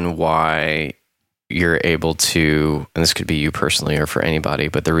reason why you're able to, and this could be you personally or for anybody,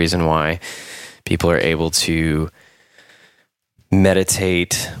 but the reason why people are able to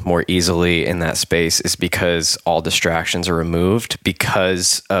meditate more easily in that space is because all distractions are removed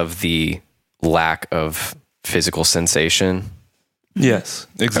because of the lack of physical sensation? Yes,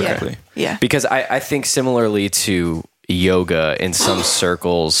 exactly. Yeah. Because I think similarly to yoga, in some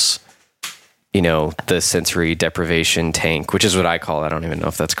circles, you know, the sensory deprivation tank, which is what I call it. I don't even know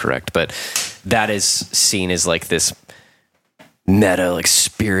if that's correct, but that is seen as like this meta, like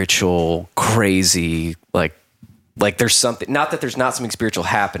spiritual, crazy, like there's something, not that there's not something spiritual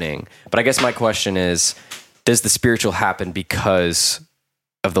happening, but I guess my question is, does the spiritual happen because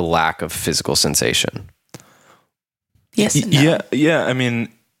of the lack of physical sensation? Yes. And no. Yeah. I mean,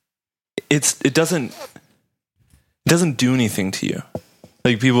 it doesn't do anything to you.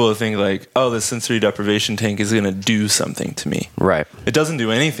 Like people will think like, oh, the sensory deprivation tank is going to do something to me. Right. It doesn't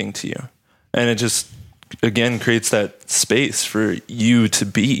do anything to you. And it just, again, creates that space for you to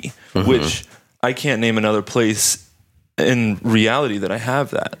be, which I can't name another place in reality that I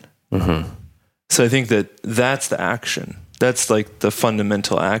have that. So I think that that's the action. That's like the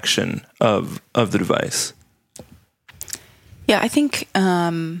fundamental action of the device. Yeah, I think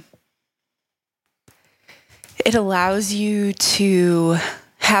it allows you to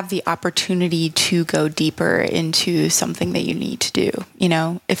have the opportunity to go deeper into something that you need to do. You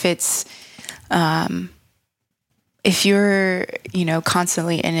know, if it's if you're,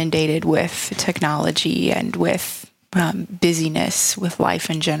 constantly inundated with technology and with busyness with life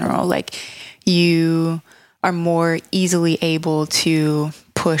in general, like you are more easily able to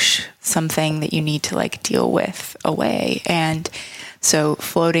push something that you need to like deal with away. And so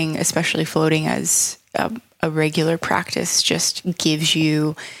floating, especially floating as a regular practice, just gives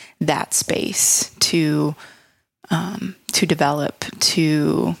you that space to develop,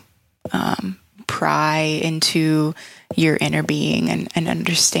 to pry into your inner being and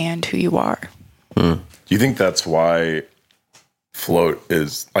understand who you are. Do you think that's why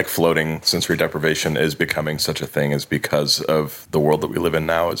floating sensory deprivation is becoming such a thing, is because of the world that we live in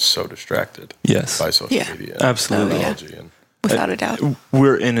now is so distracted Yes. by social media, and Absolutely. technology, and Without a doubt.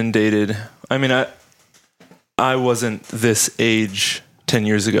 We're inundated. I mean, I wasn't this age 10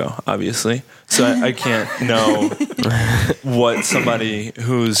 years ago, obviously. So I can't know what somebody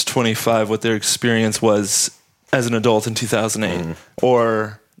who's 25, what their experience was as an adult in 2008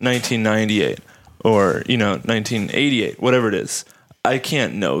 or 1998 or, 1988, whatever it is. I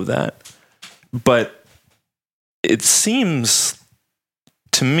can't know that. But it seems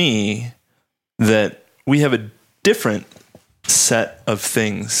to me that we have a different set of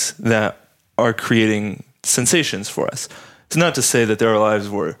things that are creating sensations for us. It's not to say that their lives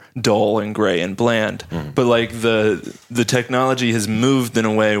were dull and gray and bland, but like the technology has moved in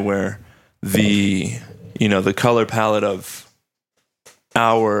a way where the color palette of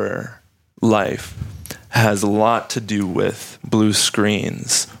our life has a lot to do with blue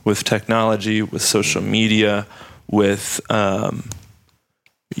screens, with technology, with social media, with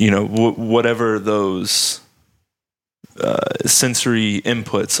whatever those sensory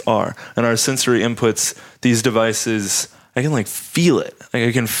inputs are. And our sensory inputs, these devices, I can like feel it. Like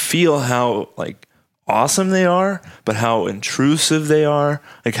I can feel how like awesome they are, but how intrusive they are,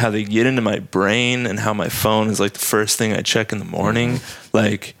 like how they get into my brain and how my phone is like the first thing I check in the morning.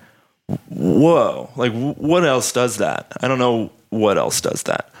 Like, whoa, like what else does that? I don't know what else does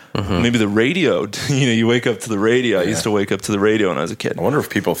that. Maybe the radio, you wake up to the radio. I used to wake up to the radio when I was a kid. I wonder if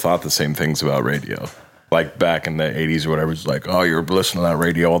people thought the same things about radio. Like back in the 80s or whatever, it's like, oh, you're listening to that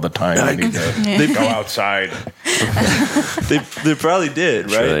radio all the time. You need to go outside. They probably did,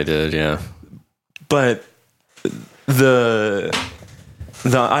 right? Sure they did, yeah. But the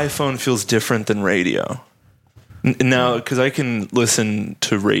iPhone feels different than radio. Now, because I can listen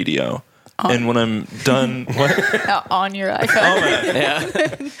to radio. And when I'm done, On your iPhone.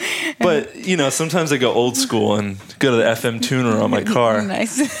 Yeah. but sometimes I go old school and go to the FM tuner on my car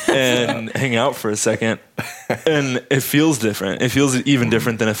Nice. and hang out for a second, and it feels different. It feels even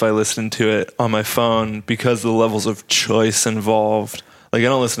different than if I listened to it on my phone because of the levels of choice involved. Like I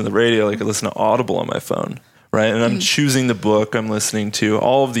don't listen to the radio like I listen to Audible on my phone, right? And I'm choosing the book I'm listening to.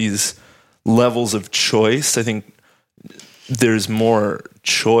 All of these levels of choice. I think there's more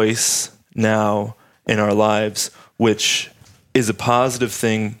choice now in our lives, which is a positive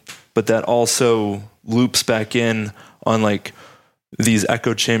thing, but that also loops back in on like these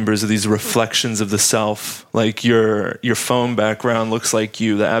echo chambers or these reflections of the self. Like your phone background looks like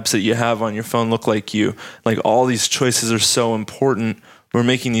you, the apps that you have on your phone look like you. Like all these choices are so important. We're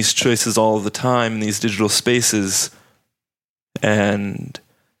making these choices all the time in these digital spaces, and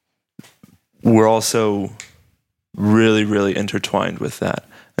we're also really, really intertwined with that.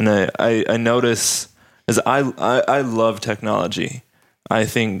 And I notice, as I love technology, I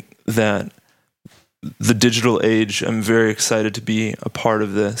think that the digital age, I'm very excited to be a part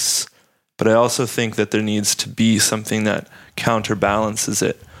of this, but I also think that there needs to be something that counterbalances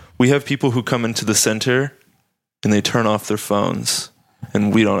it. We have people who come into the center and they turn off their phones,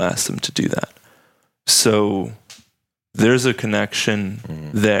 and we don't ask them to do that. So there's a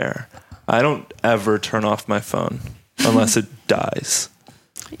connection there. I don't ever turn off my phone unless it dies.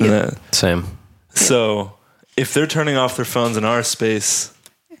 Same. So if they're turning off their phones in our space,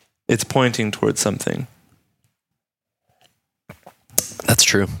 it's pointing towards something. That's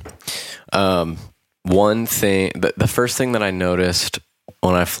true. One thing, the first thing that I noticed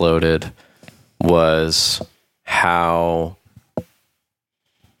when I floated was how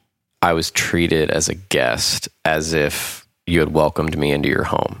I was treated as a guest, as if you had welcomed me into your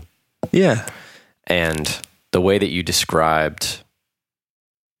home. Yeah. And the way that you described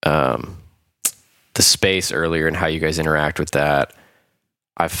the space earlier and how you guys interact with that,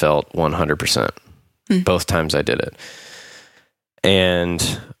 I felt 100%. Both times I did it.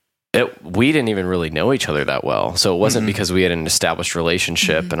 And we didn't even really know each other that well. So it wasn't because we had an established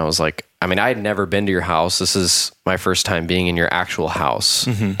relationship. And I was like, I mean, I had never been to your house. This is my first time being in your actual house.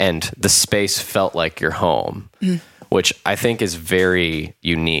 And the space felt like your home, which I think is very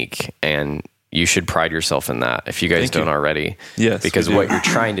unique. And you should pride yourself in that if you guys Thank you. don't already. Yes, because we do. what you're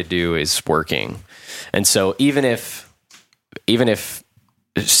trying to do is working. And so even if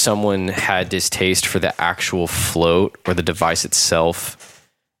someone had distaste for the actual float or the device itself,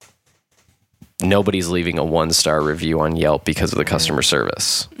 nobody's leaving a 1-star review on Yelp because of the customer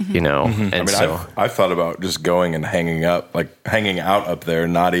service, you know? And I mean, so I've thought about just going and hanging out up there,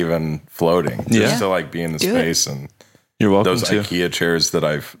 not even floating, just to like be in the Do it. space. And You're welcome those to. IKEA chairs that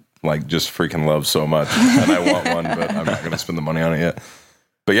I've like just freaking love so much, and I want one, but I'm not going to spend the money on it yet.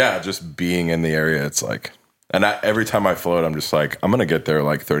 But yeah, just being in the area, it's like, and every time I float, I'm just like, I'm going to get there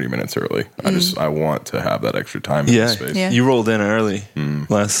like 30 minutes early. I want to have that extra time in the space. Yeah. You rolled in early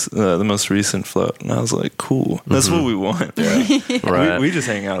the most recent float, and I was like, cool. That's what we want. right. We just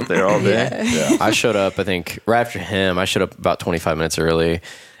hang out there all day. Yeah. I showed up, I think, right after him. I showed up about 25 minutes early,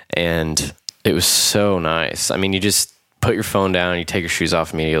 and it was so nice. I mean, you just put your phone down, you take your shoes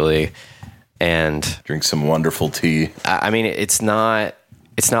off immediately, and Drink some wonderful tea. I mean, it's not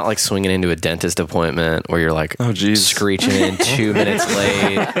like swinging into a dentist appointment where you're like, Oh, geez. screeching in 2 minutes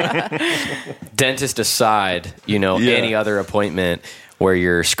late. Dentist aside, Yeah. any other appointment where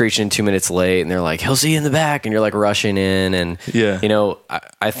you're screeching 2 minutes late and they're like, he'll see you in the back, and you're like rushing in. And, Yeah.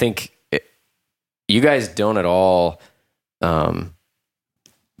 I think you guys don't at all,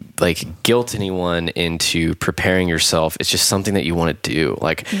 like guilt anyone into preparing yourself. It's just something that you want to do.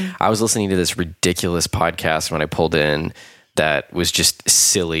 Like I was listening to this ridiculous podcast when I pulled in that was just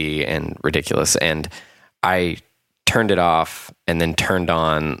silly and ridiculous. And I turned it off and then turned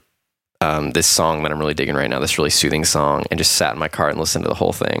on this song that I'm really digging right now, this really soothing song, and just sat in my car and listened to the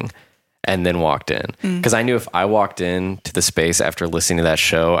whole thing and then walked in. Because I knew if I walked into the space after listening to that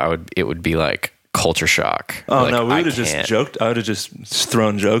show, it would be like culture shock. Oh, Like, no, we I would have just can't. joked. I would have just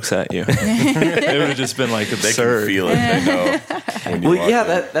thrown jokes at you. It would have just been like They absurd. can feel it. They know. when you Well, walk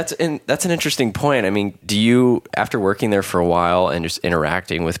yeah, in. that's an interesting point. I mean, do you, after working there for a while and just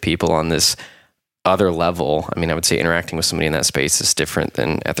interacting with people on this other level, I mean, I would say interacting with somebody in that space is different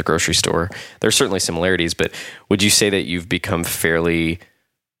than at the grocery store. There's certainly similarities, but would you say that you've become fairly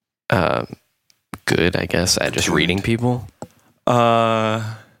good, I guess, at just reading people?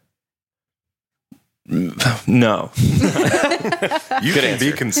 No. You can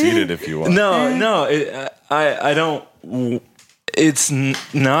be conceited if you want. No. I don't. It's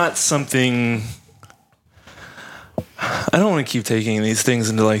not something. I don't want to keep taking these things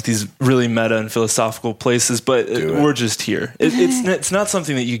into like these really meta and philosophical places, but we're just here. It's not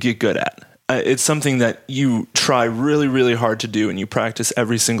something that you get good at. It's something that you try really, really hard to do, and you practice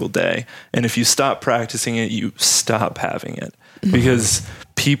every single day. And if you stop practicing it, you stop having it, because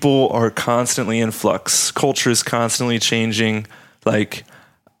people are constantly in flux. Culture is constantly changing. Like,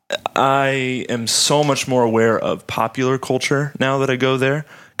 I am so much more aware of popular culture now that I go there,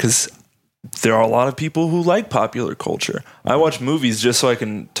 because there are a lot of people who like popular culture. I watch movies just so I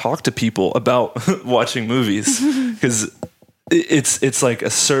can talk to people about watching movies, because it's like a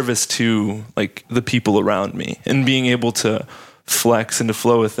service to like the people around me, and being able to flex and to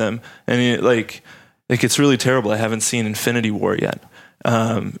flow with them. And like it's really terrible. I haven't seen Infinity War yet.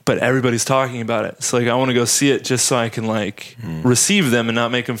 But everybody's talking about it. So like, I want to go see it just so I can like receive them and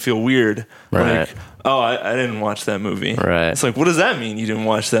not make them feel weird. Right. Like, oh, I didn't watch that movie. Right. It's like, what does that mean? You didn't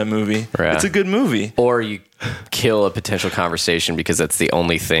watch that movie? Right. It's a good movie. Or you kill a potential conversation because that's the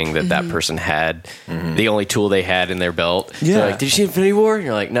only thing that person had, the only tool they had in their belt. Yeah. They're like, did you see Infinity War? And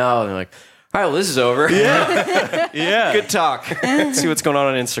you're like, no. And they're like, all right, well, this is over. Yeah. Good talk. See what's going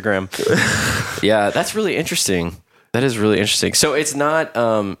on Instagram. Yeah, that's really interesting. That is really interesting. So it's not,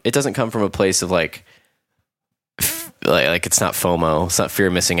 it doesn't come from a place of like it's not FOMO. It's not fear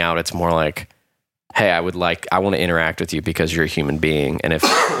of missing out. It's more like, hey, I want to interact with you because you're a human being. And if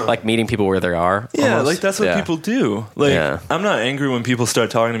like meeting people where they are. Yeah, almost. like that's what Yeah. people do. Like, Yeah. I'm not angry when people start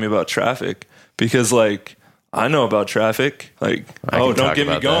talking to me about traffic, because like, I know about traffic. Like, can don't talk get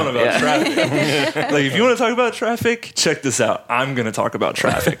me about going that. about traffic. Like, if you want to talk about traffic, check this out. I'm going to talk about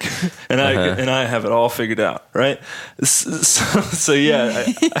traffic, and I have it all figured out, right? So yeah,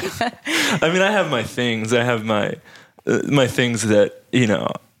 I mean, I have my things. I have my things that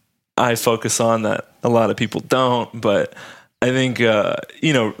I focus on that a lot of people don't. But I think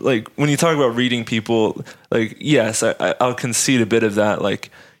like when you talk about reading people, like, yes, I'll concede a bit of that. Like,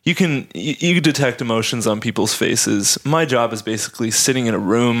 you can detect emotions on people's faces. My job is basically sitting in a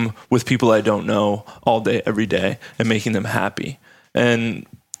room with people I don't know all day, every day, and making them happy. And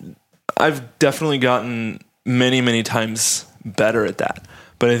I've definitely gotten many, many times better at that.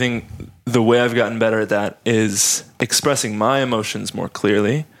 But I think the way I've gotten better at that is expressing my emotions more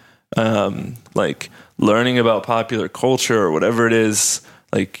clearly, like learning about popular culture or whatever it is,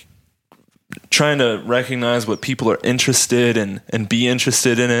 like trying to recognize what people are interested in and be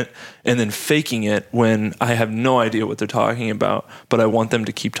interested in it, and then faking it when I have no idea what they're talking about, but I want them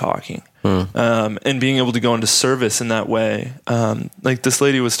to keep talking. And being able to go into service in that way. Like this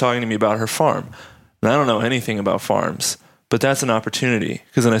lady was talking to me about her farm, and I don't know anything about farms, but that's an opportunity,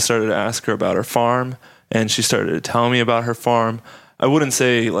 because then I started to ask her about her farm, and she started to tell me about her farm. I wouldn't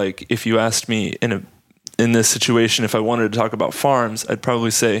say, like, if you asked me in this situation if I wanted to talk about farms, I'd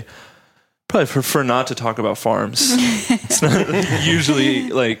probably say probably prefer not to talk about farms. It's not usually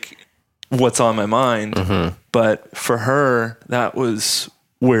like what's on my mind, but for her, that was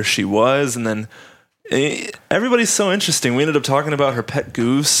where she was. And then everybody's so interesting. We ended up talking about her pet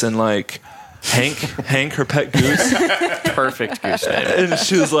goose and like Hank, her pet goose. Perfect goose name. And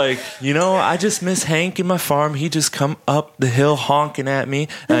she was like, I just miss Hank in my farm. He just come up the hill honking at me.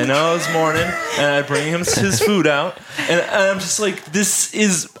 And I know it was morning, and I bring him his food out. And I'm just like, this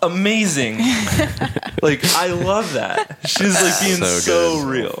is amazing. Like, I love that. She's like being so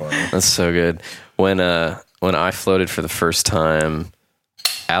real. That's so good. When I floated for the first time,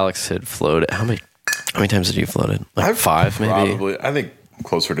 Alex had floated. How many times had you floated? Like 5 maybe? Probably. I think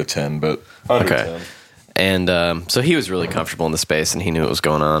closer to 10, but under 10. And so he was really comfortable in the space, and he knew what was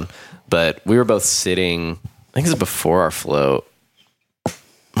going on. But we were both sitting, I think it was before our float.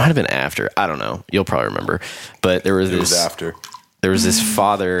 Might have been after. I don't know. You'll probably remember. But there was after. There was this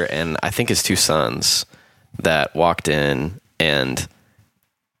father and I think his 2 sons that walked in, and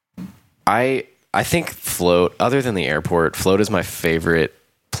I think float, other than the airport, float is my favorite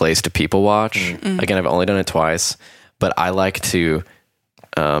place to people watch. Again, I've only done it twice, but I like to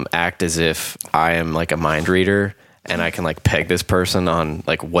act as if I am like a mind reader, and I can like peg this person on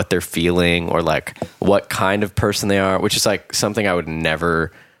like what they're feeling or like what kind of person they are, which is like something I would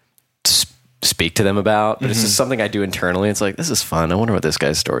never speak to them about, but it's just something I do internally. It's like, this is fun. I wonder what this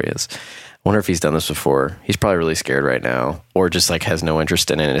guy's story is. I wonder if he's done this before. He's probably really scared right now, or just like has no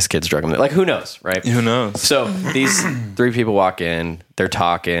interest in it, and his kids drug him. Like, who knows, right? Who knows? So these 3 people walk in, they're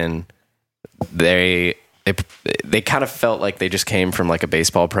talking, they kind of felt like they just came from like a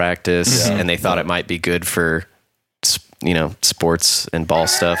baseball practice, and they thought it might be good for, sports and ball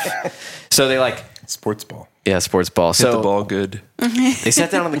stuff. So they like Sports ball. Yeah, sports ball. Hit the ball good. They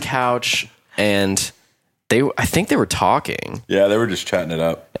sat down on the couch, and I think they were talking. Yeah, they were just chatting it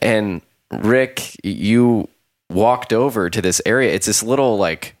up. And Rick, you walked over to this area. It's this little,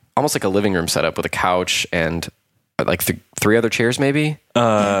 like, almost like a living room setup with a couch and like 3 other chairs, maybe.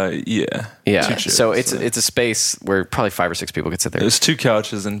 Yeah. 2 chairs. So it's a space where probably 5 or 6 people could sit there. There's 2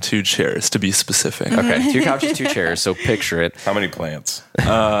 couches and 2 chairs, to be specific. Okay, 2 couches, 2 chairs. So picture it. How many plants?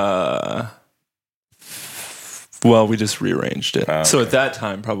 Well, we just rearranged it. Okay. So at that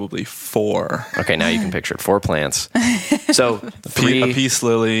time, probably 4. Okay, now you can picture it. 4 plants. So 3. A peace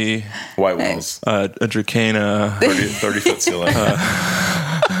lily, White walls. a dracena. 30-foot ceiling.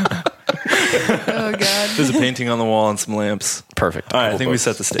 Oh God. There's a painting on the wall and some lamps. Perfect. All right, I think we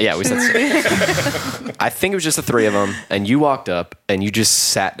set the stage. Yeah, we set the stage. I think it was just the 3 of them, and you walked up and you just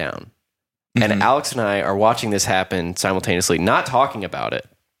sat down. And Alex and I are watching this happen simultaneously, not talking about it,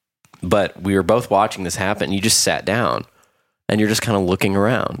 but we were both watching this happen. You just sat down, and you're just kind of looking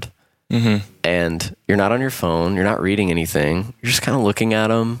around. And you're not on your phone. You're not reading anything. You're just kind of looking at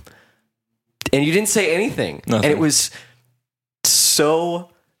them. And you didn't say anything. Nothing. And it was so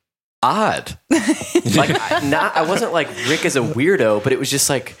odd. Like, I wasn't like, Rick is a weirdo, but it was just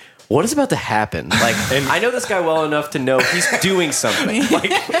like, what is about to happen? Like, and I know this guy well enough to know he's doing something. Like,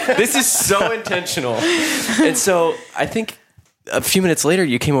 this is so intentional. And so I think a few minutes later,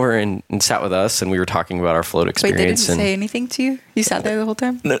 you came over and sat with us, and we were talking about our float Wait, experience. they didn't and say anything to you? You sat there the whole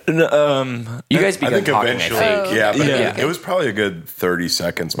time? No, you guys I began think talking, eventually. I think. Yeah, but Yeah. it was probably a good 30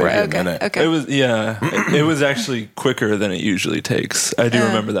 seconds, maybe a minute. Okay. It was, it was actually quicker than it usually takes. I do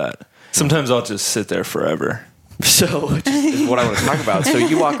remember that. Sometimes I'll just sit there forever. So, which is what I want to talk about. So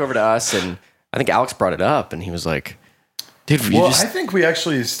you walk over to us, and I think Alex brought it up, and he was like, dude, you Well, just... I think we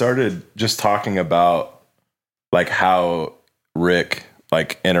actually started just talking about like how Rick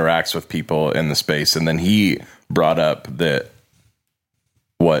like interacts with people in the space, and then he brought up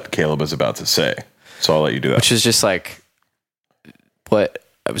what Caleb was about to say. So I'll let you do that. Which is just like,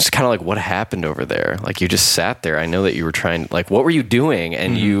 it was kind of like, what happened over there? Like, you just sat there. I know that you were trying, like, what were you doing?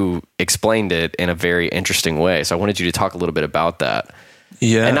 And you explained it in a very interesting way. So I wanted you to talk a little bit about that.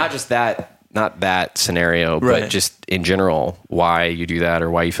 Yeah. And not just that, not that scenario, Right. but just in general, why you do that or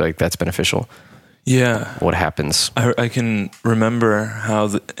why you feel like that's beneficial. Yeah. What happens? I can remember how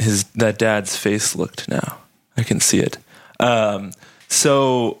that dad's face looked now. I can see it.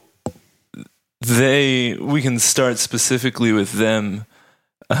 So we can start specifically with them.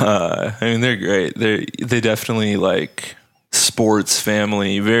 I mean, they're great. They definitely like sports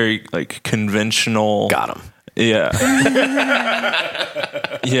family, very like conventional. Got him. Yeah.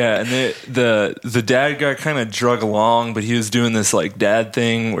 Yeah, and the dad got kind of drug along, but he was doing this like dad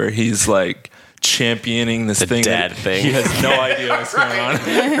thing where he's like championing this thing. Dad that thing. He has no idea what's going on.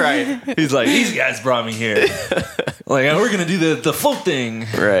 Right. He's like, these guys brought me here. Like, we're gonna do the float thing.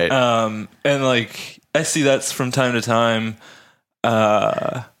 Right. And like I see that from time to time.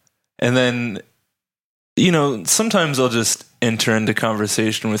 And then, you know, sometimes I'll just enter into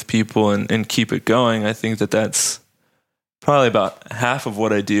conversation with people and keep it going. I think that's probably about half of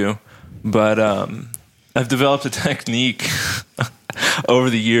what I do. But I've developed a technique over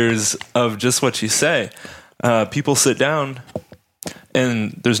the years of just what you say. People sit down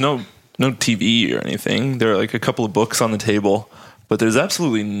and there's no TV or anything. There are like a couple of books on the table, but there's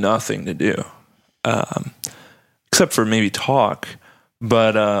absolutely nothing to do. Except for maybe talk.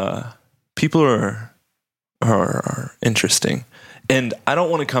 But people are interesting. And I don't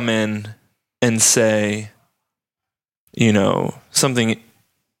want to come in and say, you know, something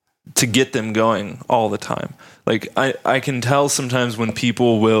to get them going all the time. Like I can tell sometimes when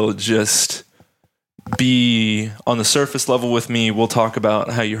people will just be on the surface level with me. We'll talk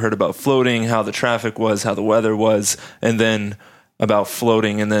about how you heard about floating, how the traffic was, how the weather was, and then about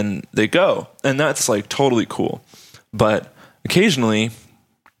floating, and then they go. And that's like totally cool. But occasionally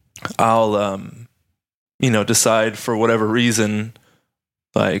I'll decide for whatever reason,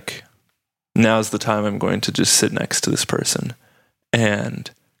 like, now's the time I'm going to just sit next to this person and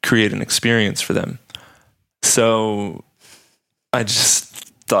create an experience for them. So I just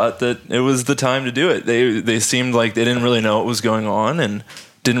thought that it was the time to do it. They seemed like they didn't really know what was going on and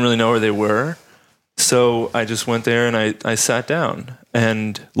didn't really know where they were. So I just went there and I sat down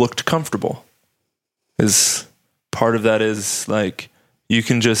and looked comfortable. Because part of that is like, you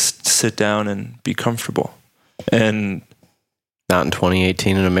can just sit down and be comfortable. And not in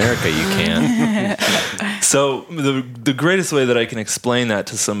 2018 in America, you can. So the greatest way that I can explain that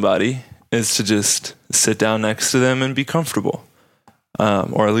to somebody is to just sit down next to them and be comfortable.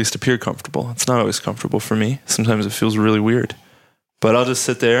 Or at least appear comfortable. It's not always comfortable for me. Sometimes it feels really weird. But I'll just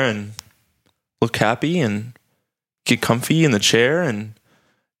sit there and look happy and get comfy in the chair and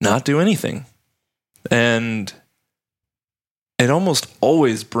not do anything. And it almost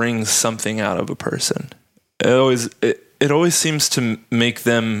always brings something out of a person. It always seems to make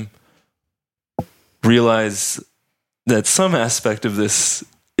them realize that some aspect of this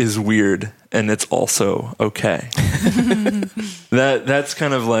is weird and it's also okay. That's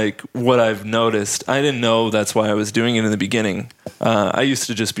kind of like what I've noticed. I didn't know that's why I was doing it in the beginning. I used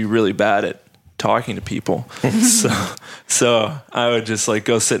to just be really bad at talking to people. So I would just like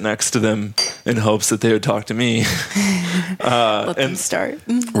go sit next to them in hopes that they would talk to me. Let them start.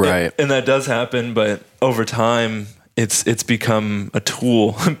 Right. And that does happen, but over time it's become a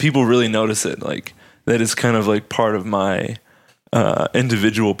tool. People really notice it. Like, that is kind of like part of my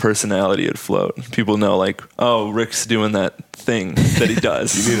individual personality at Float. People know, like, oh, Rick's doing that thing that he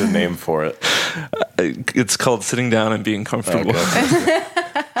does. You need a name for it. It's called sitting down and being comfortable. Okay.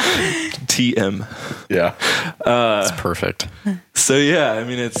 TM. Yeah. That's perfect. So yeah, I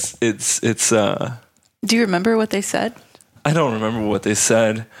mean, it's. Do you remember what they said? I don't remember what they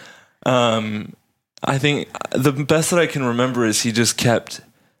said. I think the best that I can remember is he just kept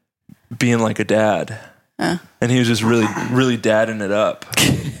being like a dad. And he was just really, really dadding it up.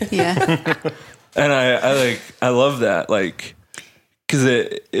 Yeah. And I love that, like, because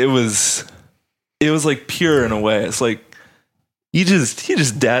it was like pure in a way. It's like you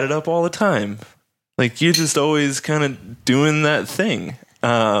just dad it up all the time. Like, you're just always kind of doing that thing.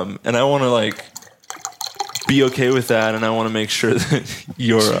 And I want to like be okay with that, and I want to make sure that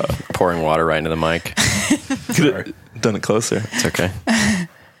you're Pouring water right into the mic. could have done it closer. It's okay.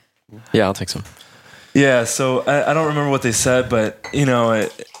 Yeah, I'll take some. Yeah, so I don't remember what they said, but, you know,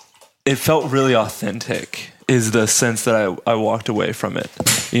 it felt really authentic, is the sense that I walked away from it.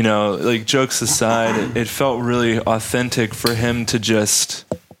 You know, like, jokes aside, it felt really authentic for him to just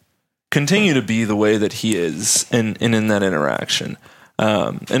continue to be the way that he is in that interaction.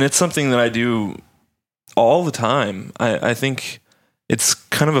 And it's something that I do all the time. I think it's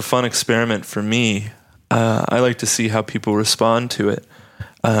kind of a fun experiment for me. I like to see how people respond to it.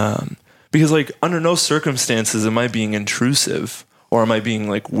 Because, like, under no circumstances am I being intrusive or am I being,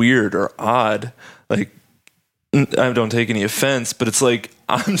 like, weird or odd. Like, I don't take any offense, but it's like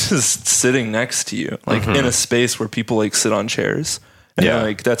I'm just sitting next to you, like, in a space where people, like, sit on chairs. And,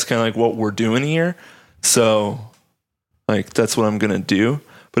 like, that's kind of, like, what we're doing here. So, like, that's what I'm going to do.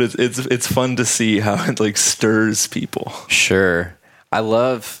 But it's fun to see how it, like, stirs people. Sure.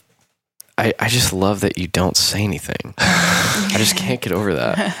 I just love that you don't say anything. I just can't get over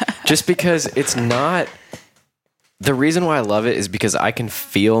that. Just because it's not, the reason why I love it is because I can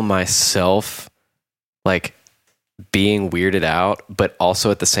feel myself like being weirded out, but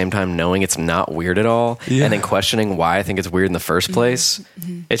also at the same time knowing it's not weird at all. Yeah. And then questioning why I think it's weird in the first place.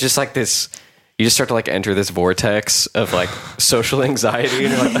 It's just like this, you just start to like enter this vortex of like social anxiety,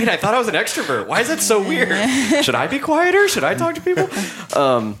 and you're like, wait, I thought I was an extrovert. Why is that so weird? Should I be quieter? Should I talk to people?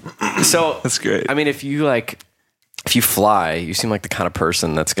 So That's great. I mean, if you fly, you seem like the kind of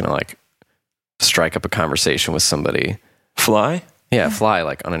person that's gonna like strike up a conversation with somebody. Fly? Yeah, fly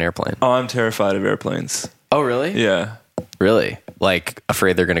like on an airplane. Oh, I'm terrified of airplanes. Oh, really? Yeah, Really? Like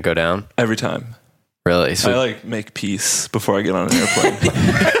afraid they're gonna go down? every time. Really? I So like make peace before I get on an airplane.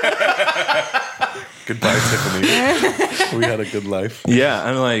 Goodbye, Tiffany. We had a good life. Yeah,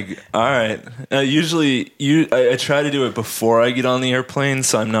 I'm like, all right. Usually, I try to do it before I get on the airplane,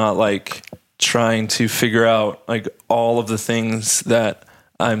 so I'm not like trying to figure out like all of the things that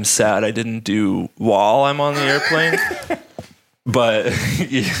I'm sad I didn't do while I'm on the airplane. But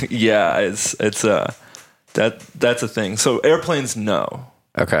yeah, it's that's a thing. So airplanes, no.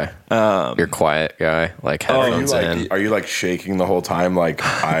 okay. You're a quiet guy, like headphones in. Are you like shaking the whole time? Like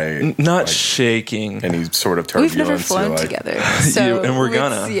Not shaking. any sort of turbulence? We've never flown like, together, so and we're it's-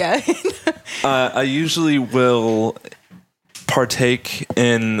 gonna. Yeah. I usually will partake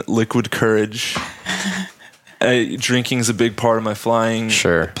in liquid courage. Drinking is a big part of my flying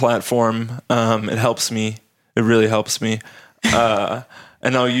platform. It helps me. It really helps me.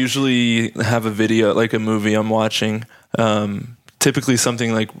 And I'll usually have a video, like a movie I'm watching. Typically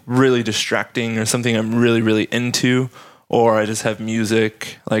something like really distracting or something I'm really, really into. Or I just have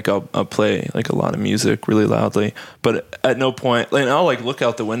music, like I'll play like a lot of music really loudly. But at no point, like I'll like look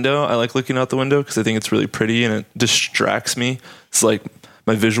out the window. I like looking out the window because I think it's really pretty and it distracts me. It's like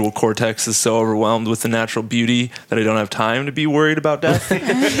my visual cortex is so overwhelmed with the natural beauty that I don't have time to be worried about death.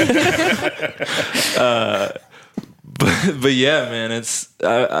 But yeah, man, it's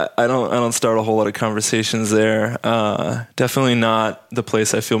I don't start a whole lot of conversations there. Definitely not the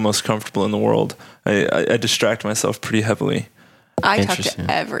place I feel most comfortable in the world. I distract myself pretty heavily. I talk Interesting.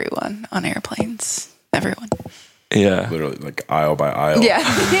 to everyone on airplanes. Everyone. Yeah, literally like aisle by aisle. Yeah.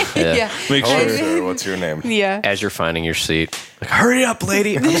 Yeah. make Hello, sure. sir. What's your name? Yeah. As you're finding your seat, like, hurry up,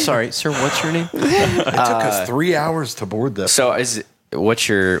 lady. I'm sorry, sir. What's your name? It took us 3 hours to board this. So, what's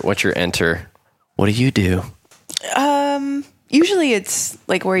your enter? What do you do? Usually it's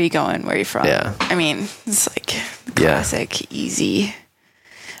like, where are you going? Where are you from? Yeah. I mean, it's like classic, easy.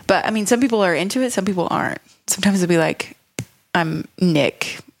 But I mean, some people are into it. Some people aren't. Sometimes they'll be like, I'm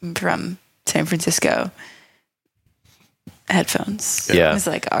Nick from San Francisco. Headphones. Yeah. It's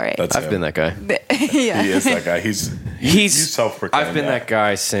like, all right. That's I've him. been that guy. Yeah. He is that guy. He's self-proclaimed. I've been that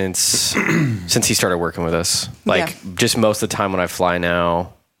guy since he started working with us. Like Yeah. just most of the time when I fly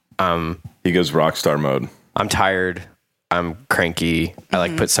now, He goes rock star mode. I'm tired. I'm cranky. I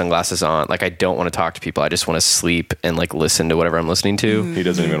like put sunglasses on. Like I don't want to talk to people. I just want to sleep and like listen to whatever I'm listening to. He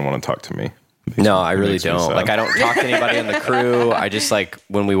doesn't even want to talk to me. No, I really makes me don't. sad. Like I don't talk to anybody in the crew. I just like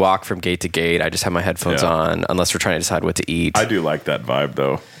when we walk from gate to gate, I just have my headphones Yeah. on unless we're trying to decide what to eat. I do like that vibe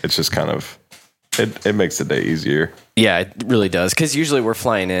though. It's just kind of it makes the day easier. Yeah, it really does. Because usually we're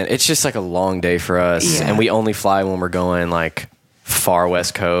flying in. It's just like a long day for us, Yeah. and we only fly when we're going like far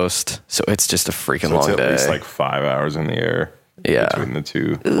West Coast. So it's just a freaking So it's long at day. least like 5 hours in the air. Yeah. Between the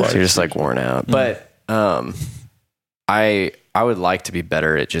two. So flights. you're just like worn out. But I would like to be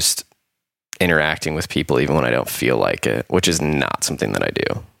better at just interacting with people even when I don't feel like it, which is not something that I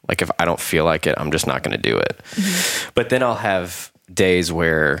do. Like if I don't feel like it, I'm just not going to do it. But then I'll have days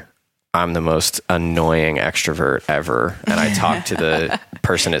where I'm the most annoying extrovert ever, and I talk to the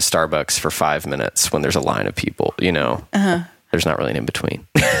person at Starbucks for 5 minutes when there's a line of people, you know. There's not really an in between.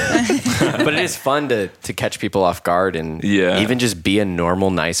 But it is fun to catch people off guard and even just be a normal,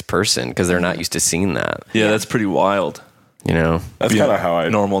 nice person because they're not used to seeing that. Yeah, that's pretty wild. You know, That's kind of how I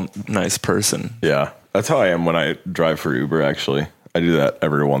Normal, nice person. Yeah, that's how I am when I drive for Uber. Actually, I do that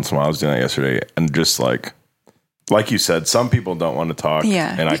every once in a while. I was doing that yesterday, and just like you said, some people don't want to talk. Yeah.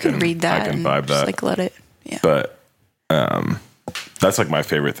 and you I can read that. I can and vibe just, that. like, let it. Yeah. But that's like my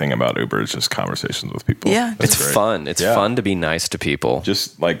favorite thing about Uber is just conversations with people. Yeah. That's it's great. fun. It's Yeah. fun to be nice to people.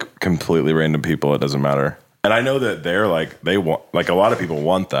 Just like completely random people. It doesn't matter. And I know that they're like they want like a lot of people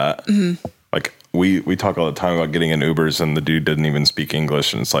want that. Like we talk all the time about getting in Ubers, and the dude didn't even speak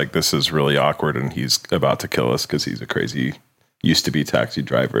English, and it's like this is really awkward, and he's about to kill us because he's a crazy used to be taxi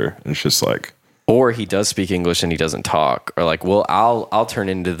driver, and it's just like Or he does speak English and he doesn't talk. Or like, well, I'll turn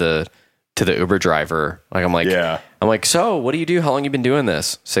into the to the Uber driver. Like I'm like, so what do you do? How long you been doing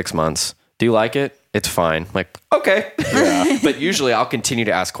this? 6 months. Do you like it? It's fine. I'm like, okay. But usually I'll continue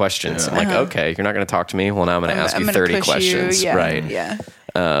to ask questions. I'm like, okay, you're not going to talk to me. Well, now I'm going to ask you 30 questions. Right. Yeah.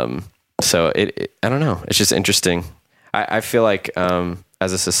 So I don't know. It's just interesting. I feel like,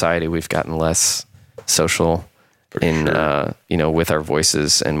 as a society, we've gotten less social with our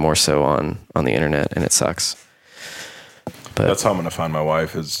voices and more so on the internet, and it sucks. But that's how I'm going to find my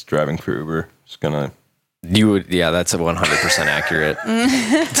wife, is driving for Uber. It's going to... that's 100% accurate.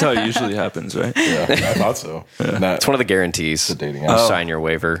 That's how it usually happens, right? Yeah, I thought so. Yeah. It's one of the guarantees. The dating You app. sign your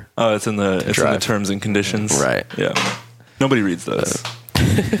waiver. Oh, it's in the terms and conditions. Right. Yeah. Nobody reads those.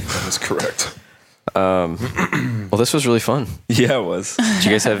 That is correct. Well, this was really fun. Yeah, it was. Do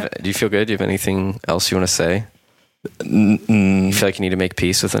you feel good? Do you have anything else you want to say? You feel like you need to make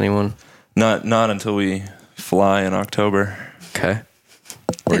peace with anyone? Not until we fly in October. Okay.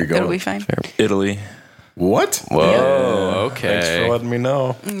 Where are you going? It'll be fine. Italy. What? Whoa. Okay. Thanks for letting me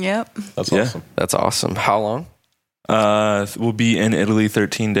know. Yep. That's Yeah. awesome. That's awesome. How long? We'll be in Italy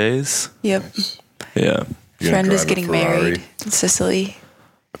 13 days. Yep. Yeah. You're gonna Friend is drive a getting Ferrari. married in Sicily,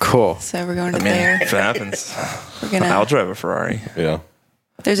 Cool. so we're going to there. If it happens, We're gonna. I'll drive a Ferrari. Yeah.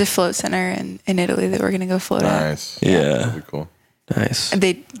 There's a float center in Italy that we're gonna go float at. Nice. Yeah. That'd be cool. Nice.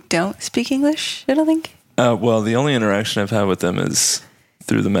 They don't speak English, I don't think. Well, the only interaction I've had with them is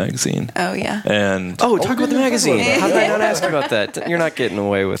through the magazine. Oh yeah. And Oh, talk about the magazine. How did I not ask you about that? You're not getting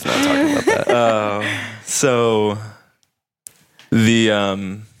away with not talking about that. so the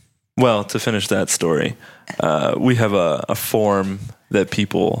to finish that story, we have a form that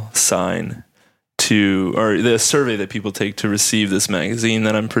people sign or the survey that people take to receive this magazine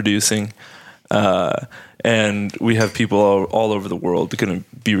that I'm producing. And we have people all over the world going to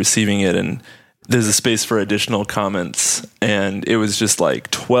be receiving it, and there's a space for additional comments, and it was just like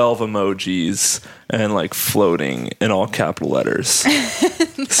 12 emojis and like floating in all capital letters.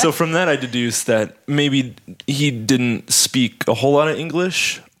 So from that I deduced that maybe he didn't speak a whole lot of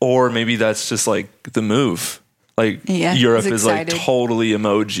English, or maybe that's just like the move. Like Europe he's is like excited. totally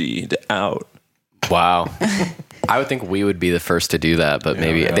emoji'd out. Wow. I would think we would be the first to do that, but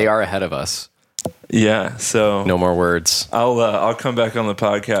maybe they are ahead of us. Yeah, so No more words. I'll come back on the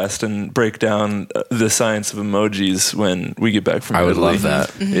podcast and break down the science of emojis when we get back from I would Italy. love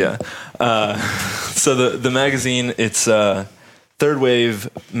that. Yeah. So the magazine, it's Third Wave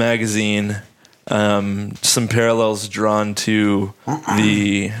magazine. Some parallels drawn to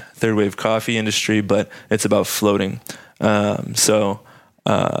the Third Wave coffee industry, but it's about floating.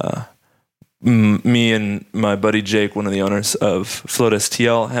 Me and my buddy Jake, one of the owners of Float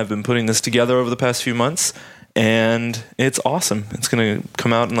STL, have been putting this together over the past few months, and it's awesome. It's going to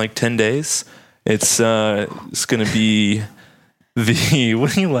come out in like 10 days. It's going to be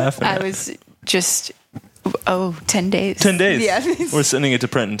what are you laughing at? I was just 10 days. 10 days. Yeah. We're sending it to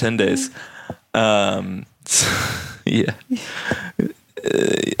print in 10 days. Yeah.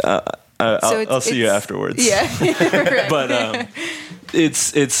 I'll see you afterwards. Yeah. Right. But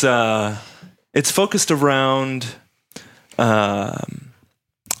it's focused around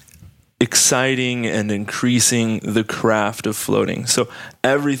exciting and increasing the craft of floating. So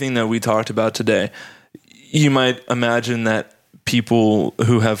everything that we talked about today, you might imagine that people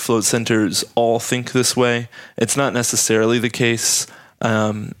who have float centers all think this way. It's not necessarily the case.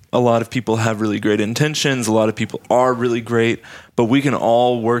 A lot of people have really great intentions. A lot of people are really great, but we can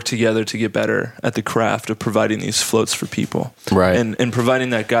all work together to get better at the craft of providing these floats for people. Right. And providing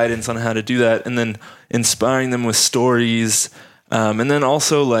that guidance on how to do that, and then inspiring them with stories. And then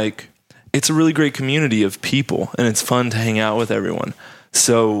also, like, it's a really great community of people, and it's fun to hang out with everyone.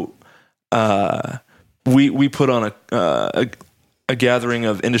 So we put on a gathering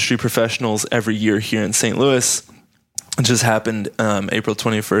of industry professionals every year here in St. Louis. It just happened April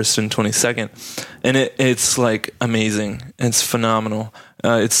 21st and 22nd. And it's like amazing. It's phenomenal.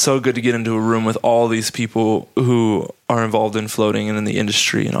 It's so good to get into a room with all these people who are involved in floating and in the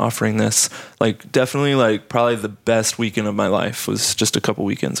industry and offering this. Like, definitely, like, probably the best weekend of my life was just a couple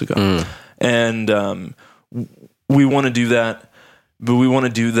weekends ago. And we want to do that, but we want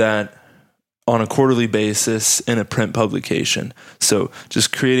to do that on a quarterly basis in a print publication. So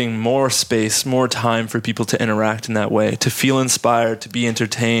just creating more space, more time for people to interact in that way, to feel inspired, to be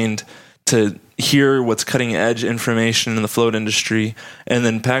entertained, to hear what's cutting edge information in the float industry, and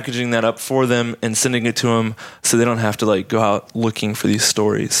then packaging that up for them and sending it to them so they don't have to like go out looking for these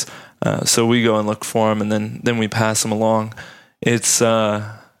stories. So we go and look for them, and then we pass them along. It's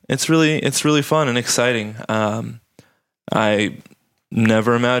really fun and exciting.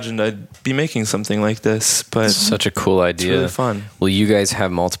 never imagined I'd be making something like this, but Such a cool it's idea. really fun. Will you guys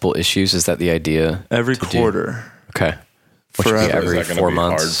have multiple issues? Is that the idea? Every to do? quarter, Okay. Which would be Forever. every Is that gonna 4 be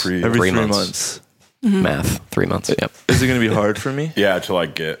months. hard for you? every 3 3 months. months. Math. 3 months. Yep. Is it going to be hard for me? Yeah, to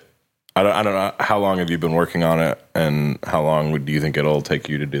like get. I don't know how long have you been working on it, and how long do you think it'll take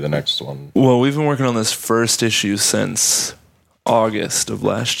you to do the next one? Well, we've been working on this first issue since August of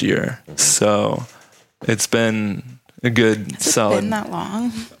last year, so it's been a good Has it solid. been that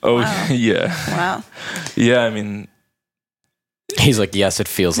long? Oh Wow. yeah, Wow. yeah. I mean, He's like, yes, it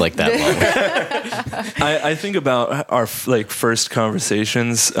feels like that long. I think about our first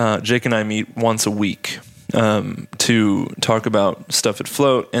conversations. Jake and I meet once a week to talk about stuff at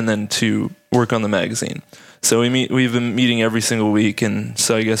Float, and then to work on the magazine. So we've been meeting every single week, and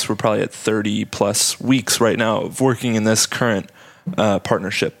so I guess we're probably at 30 plus weeks right now of working in this current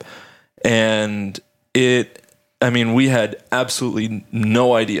partnership. And we had absolutely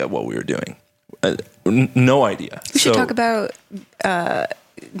no idea what we were doing. No idea. We should talk about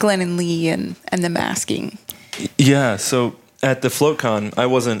Glenn and Lee and the masking. Yeah, so at the FloatCon, I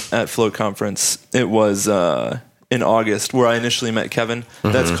wasn't at Float Conference. It was in August where I initially met Kevin.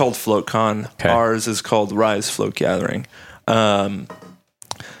 That's called FloatCon. Okay. Ours is called Rise Float Gathering. At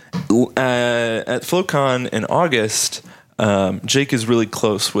FloatCon in August, Jake is really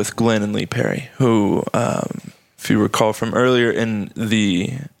close with Glenn and Lee Perry, who, if you recall from earlier in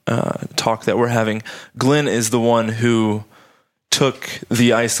the talk that we're having, Glenn is the one who took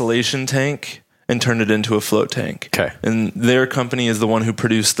the isolation tank and turned it into a float tank. Okay. And their company is the one who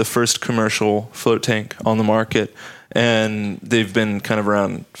produced the first commercial float tank on the market, and they've been kind of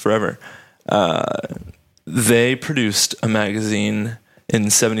around forever. They produced a magazine in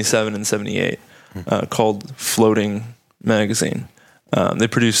 77 and 78 called Floating Magazine. They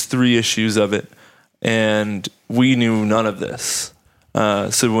produced 3 issues of it, and we knew none of this.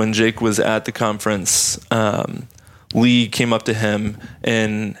 So when Jake was at the conference, Lee came up to him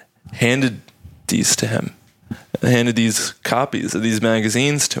and handed these to him, handed these copies of these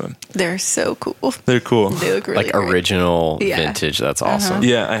magazines to him. They're so cool. They're cool. They look really Like great. original Yeah. vintage. That's awesome.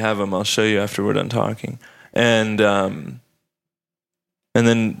 Yeah, I have them. I'll show you after we're done talking. And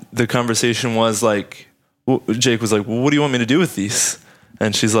then the conversation was like, Jake was like, well, what do you want me to do with these?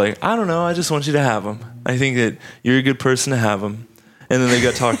 And she's like, I don't know. I just want you to have them. I think that you're a good person to have them. And then they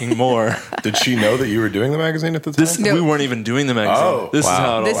got talking more. Did she know that you were doing the magazine at the time? No. We weren't even doing the magazine. Oh, This is wow.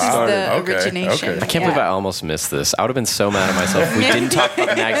 how it This all is started. the Okay, origination. okay. I can't believe I almost missed this. I would have been so mad at myself if we didn't talk about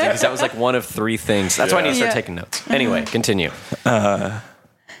the magazine, because that was like one of 3 things. That's why I need to start Yeah. taking notes. Anyway, continue.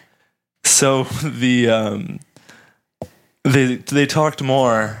 So they talked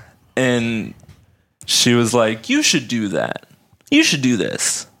more, and she was like, you should do that. You should do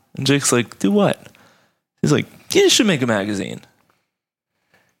this. And Jake's like, do what? He's like, you should make a magazine.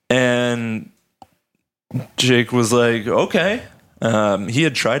 And Jake was like, okay. He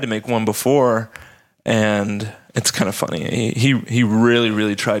had tried to make one before, and it's kind of funny. He really,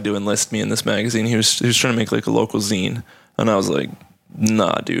 really tried to enlist me in this magazine. He was trying to make like a local zine, and I was like,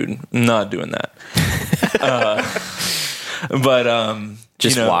 nah, dude, I'm not doing that.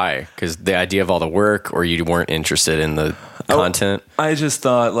 Just you know, why? Because the idea of all the work, or you weren't interested in the content? I just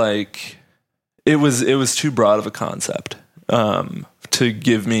thought like it was too broad of a concept to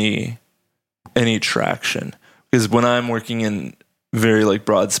give me any traction, because when I'm working in very like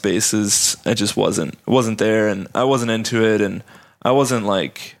broad spaces, I just wasn't there, and I wasn't into it, and I wasn't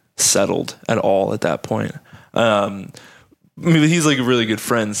like settled at all at that point. Maybe he's like a really good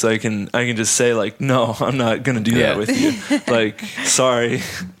friend, so I can just say like, no, I'm not gonna do that with you. Like, sorry,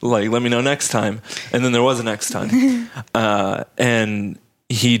 like let me know next time. And then there was a next time, and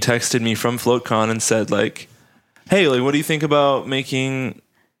he texted me from FloatCon and said like, hey, like, what do you think about making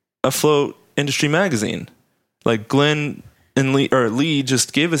a float industry magazine? Like Glenn and Lee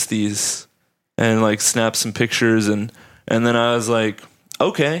just gave us these, and like snapped some pictures, and then I was like,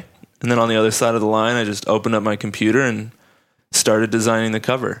 okay. And then on the other side of the line, I just opened up my computer and started designing the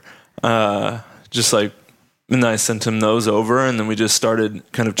cover. Just like, and I sent him those over, and then we just started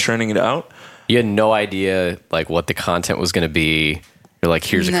kind of churning it out. You had no idea like what the content was going to be. You're like,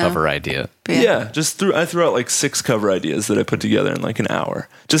 here's a No. cover idea. Yeah, I threw out like 6 cover ideas that I put together in like an hour,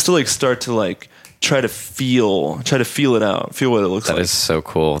 just to like start to like try to feel it out, feel what it looks That like. is so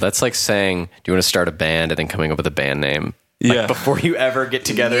cool. That's like saying, do you want to start a band, and then coming up with a band name? Like, Yeah. before you ever get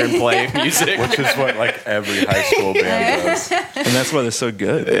together and play music. Which is what like every high school band does. And that's why they're so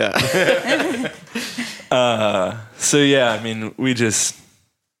good. Yeah. So yeah, I mean, I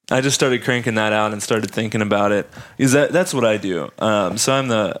just started cranking that out and started thinking about it, because that's what I do. So I'm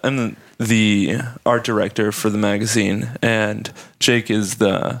the the art director for the magazine, and Jake is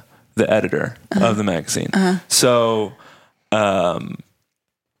the editor of the magazine. So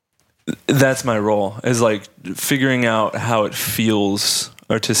that's my role, is like figuring out how it feels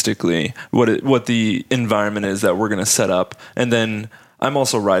artistically, what the environment is that we're going to set up. And then I'm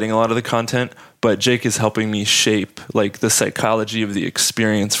also writing a lot of the content, but Jake is helping me shape like the psychology of the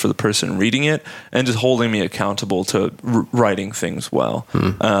experience for the person reading it, and just holding me accountable to writing things well.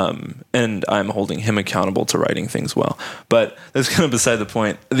 And I'm holding him accountable to writing things well. But that's kind of beside the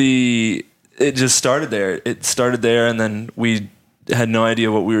point. It just started there. It started there, and then we had no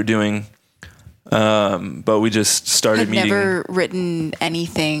idea what we were doing. But we just started meeting. Never written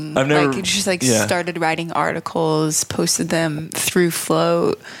anything. I've never, like, just like started writing articles, posted them through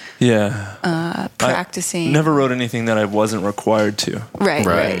Float. Yeah. Practicing. I never wrote anything that I wasn't required to.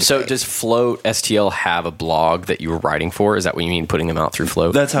 Right. So does Float STL have a blog that you were writing for? Is that what you mean, putting them out through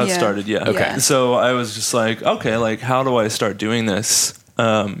Float? That's how it started. Yeah. Okay. Yeah. So I was just like, okay, like how do I start doing this?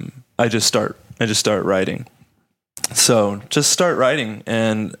 I just start writing. So just start writing,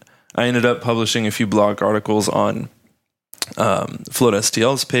 and I ended up publishing a few blog articles on Float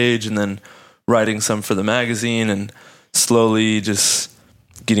STL's page, and then writing some for the magazine, and slowly just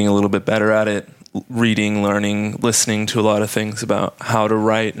getting a little bit better at it, reading, learning, listening to a lot of things about how to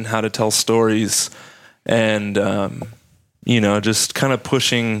write and how to tell stories, and just kind of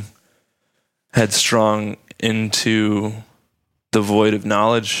pushing headstrong into the void of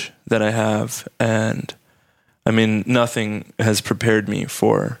knowledge that I have. And I mean, nothing has prepared me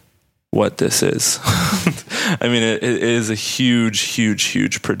for what this is. I mean, it is a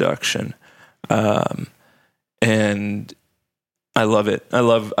huge production. And I love it. I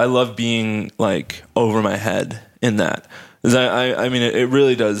love being like over my head in that. I mean, it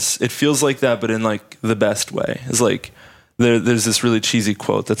really does. It feels like that, but in like the best way. It's like there's this really cheesy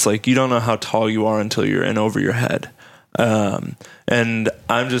quote that's like, you don't know how tall you are until you're in over your head. And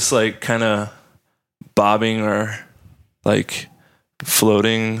I'm just like kind of bobbing or like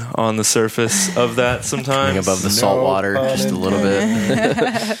floating on the surface of that sometimes. Coming above the salt water just a little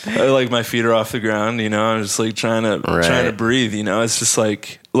bit. Like my feet are off the ground, I'm just like trying to breathe, It's just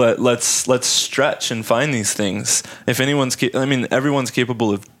like let's stretch and find these things. If everyone's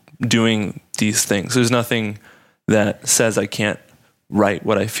capable of doing these things. There's nothing that says I can't write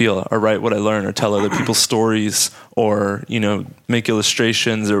what I feel or write what I learn or tell other people's stories or, make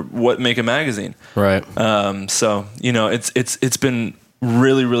illustrations or make a magazine. Right. So, it's been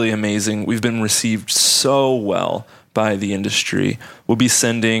really, really amazing. We've been received so well by the industry. We'll be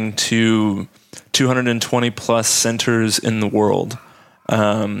sending to 220 plus centers in the world.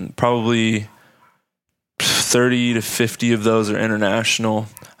 Probably 30 to 50 of those are international.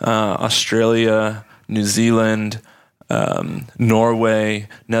 Australia, New Zealand, Norway,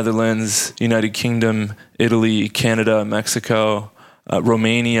 Netherlands, United Kingdom, Italy, Canada, Mexico,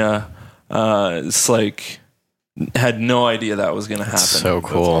 Romania. It's like, had no idea that was going to happen. So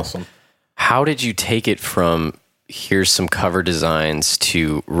cool. That's awesome. How did you take it from here's some cover designs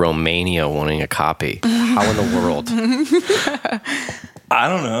to Romania wanting a copy? How in the world? I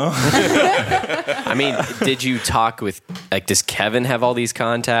don't know. I mean, did you talk with, like, does Kevin have all these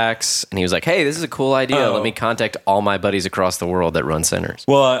contacts? And he was like, hey, this is a cool idea. Let me contact all my buddies across the world that run centers.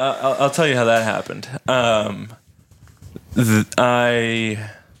 Well, I'll tell you how that happened. I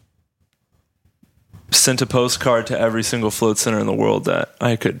sent a postcard to every single float center in the world that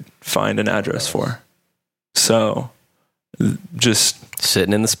I could find an address for. So just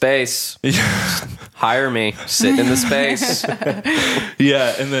sitting in the space. Hire me. Sitting in the space.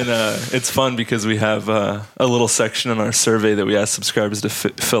 Yeah, and then it's fun because we have a little section in our survey that we ask subscribers to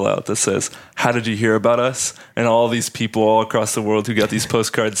fill out that says, how did you hear about us? And all these people all across the world who got these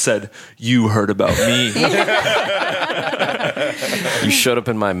postcards said, you heard about me. You showed up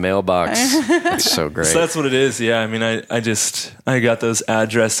in my mailbox. It's so great. So that's what it is. Yeah, I mean, I got those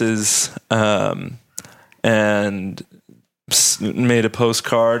addresses and made a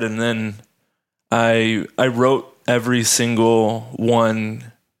postcard, and then I wrote every single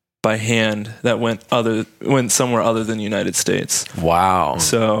one by hand that went somewhere other than the United States. Wow.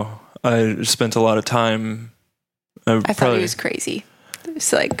 So I spent a lot of time. I thought he was crazy.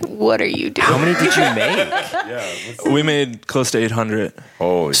 It's like, what are you doing? How many did you make? We made close to 800.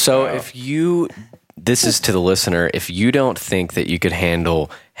 Oh, so wow. this is to the listener, if you don't think that you could handle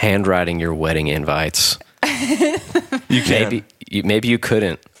handwriting your wedding invites, You can. Maybe you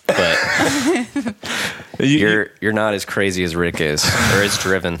couldn't, but you're not as crazy as Rick is, or as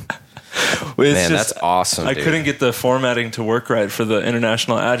driven. Man, that's awesome. I dude. couldn't get the formatting to work right for the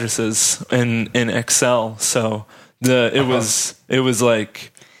international addresses in Excel, so it was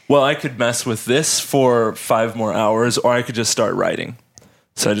like well, I could mess with this for 5 more hours, or I could just start writing.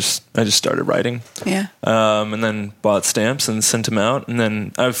 So I just started writing. Yeah. And then bought stamps and sent them out. And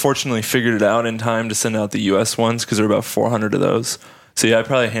then I fortunately figured it out in time to send out the U.S. ones because there were about 400 of those. So yeah, I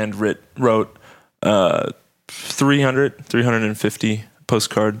probably wrote 350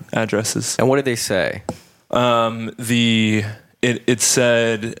 postcard addresses. And what did they say? It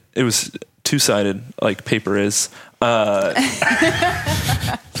said it was 2-sided, like paper is.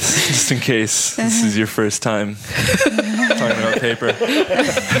 Just in case this is your first time talking about paper.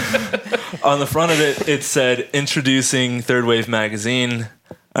 On the front of it, it said, introducing Third Wave Magazine,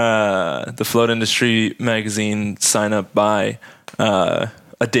 the float industry magazine, sign up by a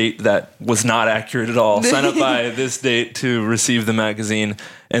date that was not accurate at all. Sign up by this date to receive the magazine.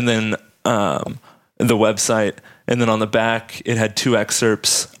 And then the website. And then on the back, it had 2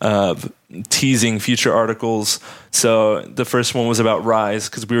 excerpts of teasing future articles. So the first one was about Rise,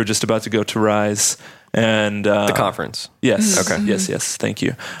 because we were just about to go to Rise. And The conference. Yes. Okay. Yes. Thank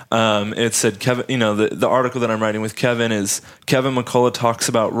you. It said Kevin. The article that I'm writing with Kevin is Kevin McCullough talks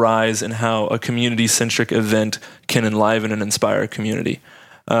about Rise and how a community-centric event can enliven and inspire a community.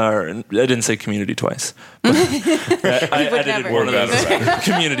 I didn't say community twice. But I edited one of those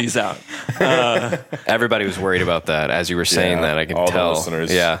communities out. Everybody was worried about that as you were saying that. I could all tell. the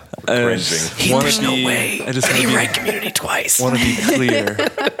listeners Yeah. cringing. I just rewrite community twice. Want to be clear.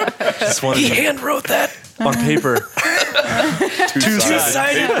 Just want to be hand wrote that. on paper.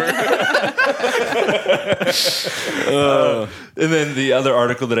 Two-sided. And then the other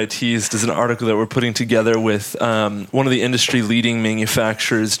article that I teased is an article that we're putting together with one of the industry leading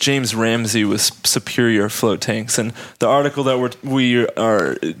manufacturers, James Ramsey, with Superior float tanks. And the article that we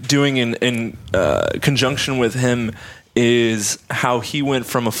are doing in conjunction with him is how he went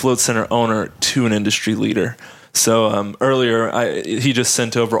from a float center owner to an industry leader. So earlier, he just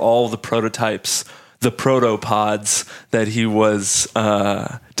sent over all the prototypes, the protopods that he was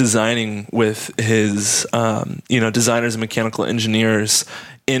designing with his, designers and mechanical engineers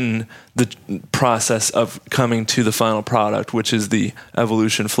in the process of coming to the final product, which is the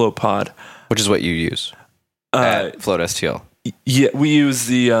Evolution Float Pod. Which is what you use at Float STL. Yeah, we use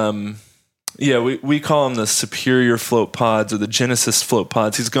the... we call them the Superior Float Pods or the Genesis Float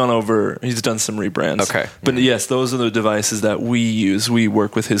Pods. He's done some rebrands. Okay. But yes, those are the devices that we use. We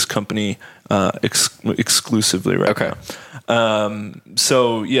work with his company exclusively right now.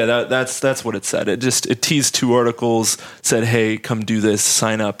 So yeah, that's what it said. It teased 2 articles, said, hey, come do this,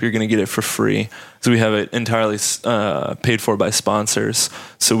 sign up, you're going to get it for free. So we have it entirely paid for by sponsors.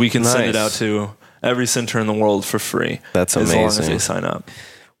 So we can send it out to every center in the world for free. That's amazing. As long as they sign up.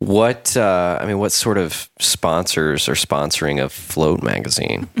 What sort of sponsors are sponsoring a float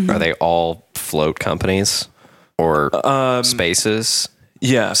magazine? Are they all float companies or spaces?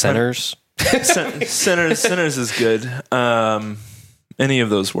 Yeah, centers. Centers is good. Any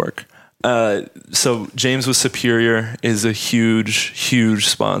of those work. So James with Superior is a huge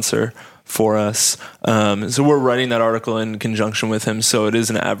sponsor for us. So we're writing that article in conjunction with him. So it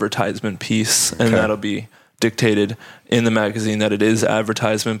is an advertisement piece, and that'll be dictated in the magazine that it is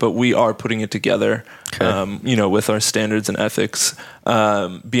advertisement, but we are putting it together, with our standards and ethics.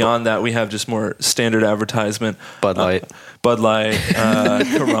 Beyond that, we have just more standard advertisement. Bud Light, Corona,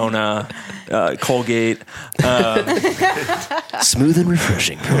 Colgate. Smooth and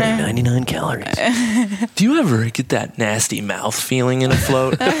refreshing, 99 calories. Do you ever get that nasty mouth feeling in a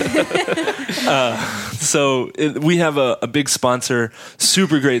float? We have a big sponsor,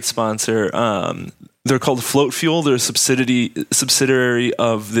 super great sponsor. They're called Float Fuel. They're a subsidiary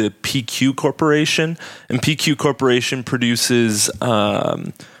of the PQ Corporation. And PQ Corporation produces,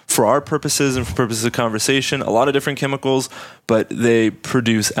 for our purposes and for purposes of conversation, a lot of different chemicals, but they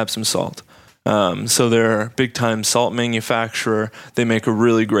produce Epsom salt. So they're a big-time salt manufacturer. They make a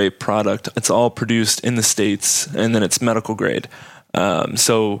really great product. It's all produced in the States, and then it's medical grade.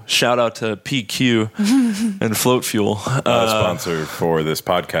 So shout out to PQ and Float Fuel. Not a sponsor for this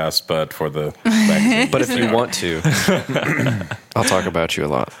podcast, but for the magazine. But if you want to, I'll talk about you a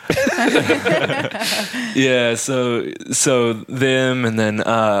lot. Yeah, so them, and then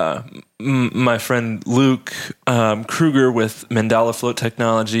my friend Luke Kruger with Mandala Float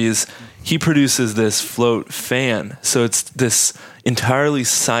Technologies, he produces this float fan. So it's this entirely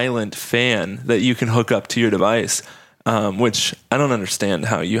silent fan that you can hook up to your device. Which I don't understand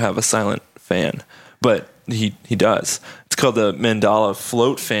how you have a silent fan, but he does. It's called the Mandala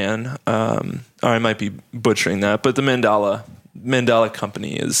Float Fan, or I might be butchering that, but the Mandala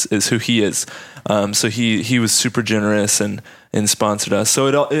company is who he is. So he was super generous and sponsored us. So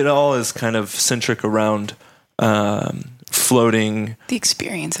it all is kind of centric around floating, The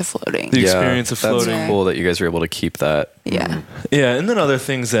experience of floating. the experience of That's floating. cool that you guys are able to keep that. Yeah. Yeah, and then other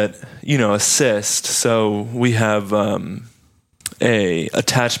things that assist. So we have a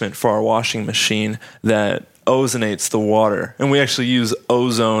attachment for our washing machine that ozonates the water, and we actually use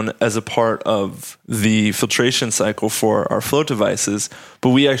ozone as a part of the filtration cycle for our float devices. But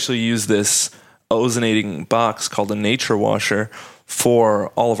we actually use this ozonating box called a nature washer for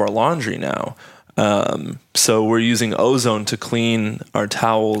all of our laundry now. So we're using ozone to clean our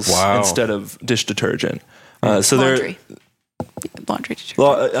towels instead of dish detergent. So Laundry. Laundry detergent.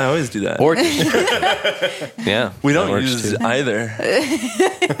 Well, I always do that. Or yeah, We that don't works use too. either.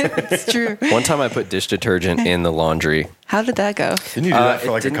 It's true. One time I put dish detergent in the laundry. How did that go? Didn't you do that for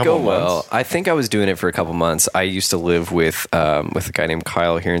It like a didn't couple go well. months? I think I was doing it for a couple months. I used to live with a guy named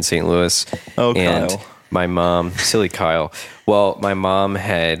Kyle here in St. Louis. Oh, and Kyle. my mom, silly Kyle. Well, my mom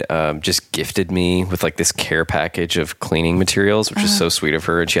had just gifted me with like this care package of cleaning materials, which is so sweet of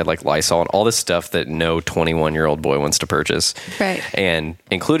her. And she had like Lysol and all this stuff that no 21-year-old boy wants to purchase. Right. And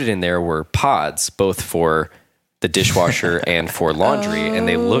included in there were pods, both for the dishwasher and for laundry. And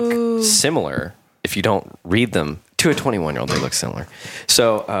they look similar if you don't read them. To a 21-year-old, they look similar.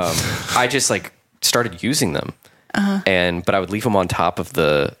 So I just like started using them. But I would leave them on top of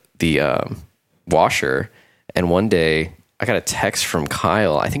the washer. And one day I got a text from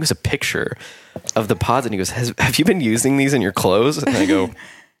Kyle. I think it was a picture of the pods, and he goes, "Have you been using these in your clothes?" And I go,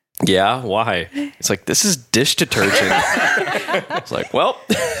 "Yeah, why?" It's like, "This is dish detergent." I was like, "Well,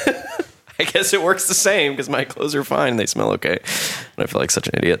 I guess it works the same because my clothes are fine and they smell okay." And I feel like such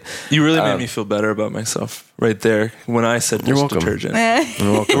an idiot. You really made me feel better about myself right there when I said dish welcome. detergent.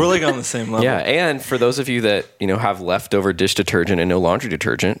 We're like on the same level. Yeah, and for those of you that have leftover dish detergent and no laundry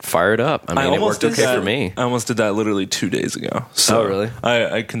detergent, fire it up. I mean, it worked okay for me. I almost did that literally 2 days ago. So Oh, really?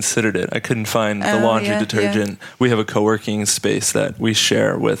 I considered it. I couldn't find the laundry yeah, detergent. We have a co-working space that we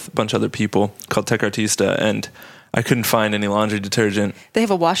share with a bunch of other people called Tech Artista, and I couldn't find any laundry detergent. They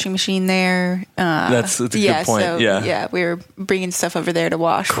have a washing machine there. That's a good point. So, yeah. we were bringing stuff over there to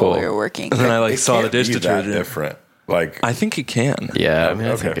wash while we were working. And then I It saw the can't dish be that detergent. different. Like, I think it can. Yeah, I mean,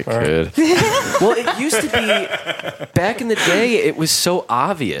 I Okay, think it all right. could. Well, it used to be back in the day. It was so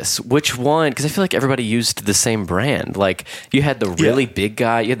obvious which one, because I feel like everybody used the same brand. Like you had the really big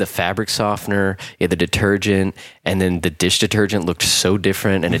guy, you had the fabric softener, you had the detergent, and then the dish detergent looked so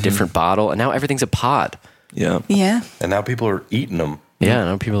different in a different bottle, and now everything's a pod. Yeah. Yeah. and now people are eating them. Yeah,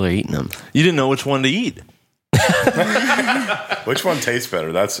 now people are eating them. You didn't know which one to eat. Which one tastes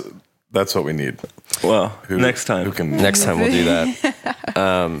better? That's what we need. Well, next time. Who can? Next time we'll do that.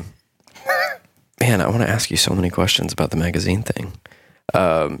 Man, I want to ask you so many questions about the magazine thing.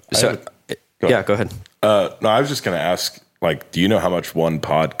 Go ahead. No, I was just going to ask. Like, do you know how much one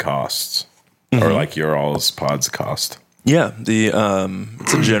pod costs, or like your all's pods cost? Yeah,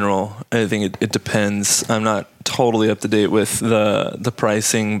 it's a general. I think it depends. I'm not totally up to date with the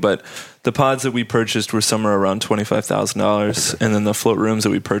pricing, but the pods that we purchased were somewhere around $25,000, and then the float rooms that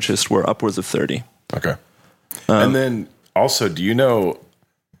we purchased were upwards of 30. Okay. And then also, do you know,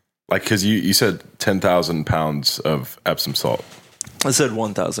 like, because you said 10,000 pounds of Epsom salt, I said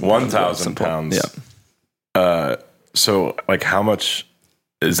 1,000. 1,000 pounds. Yeah. So, like, how much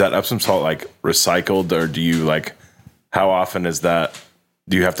is that Epsom salt like recycled, or do you like? How often is that?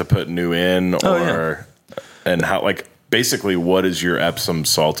 Do you have to put new in, or and how? Like, basically, what is your Epsom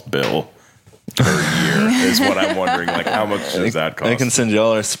salt bill per year? Is what I'm wondering. Like, how much does that cost? I can send you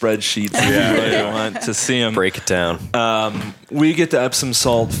all our spreadsheets if you really want to see them. Break it down. We get the Epsom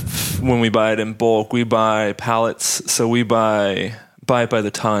salt when we buy it in bulk. We buy pallets, so we buy it by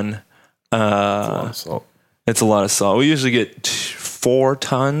the ton. Salt. It's a lot of salt. We usually get 4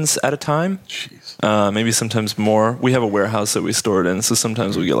 tons at a time. Jeez. Maybe sometimes more. We have a warehouse that we store it in, so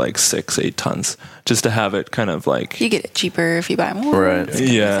sometimes we get like 6-8 tons just to have it kind of like. You get it cheaper if you buy more. Right. That kind of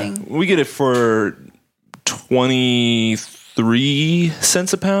Yeah, thing. we get it for 23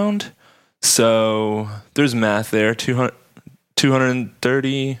 cents a pound. So there's math there.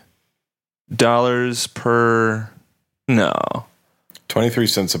 $230 per. No, 23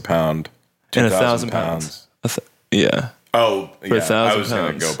 cents a pound. and 2,000 1,000 pounds. Yeah. Oh, yeah. 1,000 I was going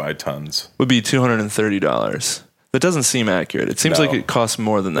to pounds. go by tons. Would be $230. That doesn't seem accurate. It seems No. like it costs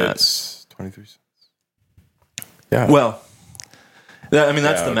more than that. It's 23 cents. Yeah. Well, that's Yeah,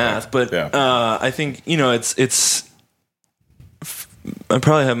 the okay. math, but Yeah. I think it's. I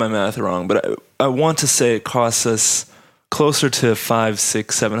probably have my math wrong, but I want to say it costs us closer to $500,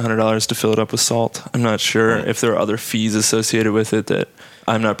 $600, $700 to fill it up with salt. I'm not sure if there are other fees associated with it that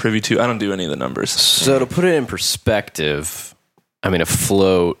I'm not privy to. I don't do any of the numbers. So to put it in perspective, I mean, a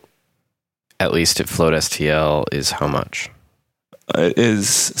float, at least at Float STL, is how much? is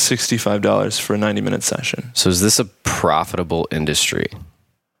 $65 for a 90-minute session. So is this a profitable industry?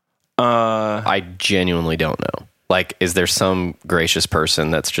 I genuinely don't know. Like, is there some gracious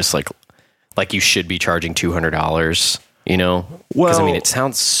person that's just like you should be charging $200, you know? Because I mean, it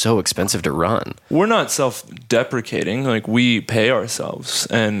sounds so expensive to run. We're not self-deprecating. Like, we pay ourselves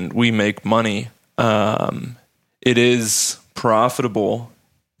and we make money. It is profitable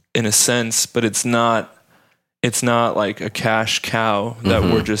in a sense, but it's not like a cash cow that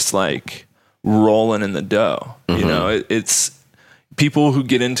we're just like rolling in the dough. You know, it's people who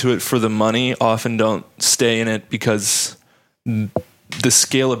get into it for the money often don't stay in it because the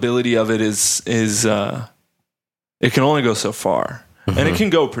scalability of it is it can only go so far, and it can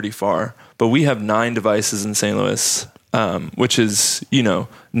go pretty far. But we have 9 devices in St. Louis, which is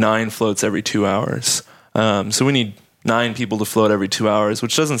 9 floats every 2 hours. So we need 9 people to float every 2 hours,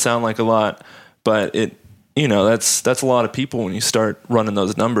 which doesn't sound like a lot, but that's a lot of people when you start running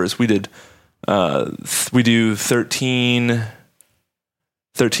those numbers. We do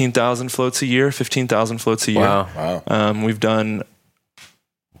 13,000 floats a year, 15,000 floats a year. Wow. We've done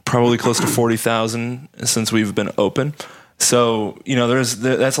probably close to 40,000 since we've been open. So,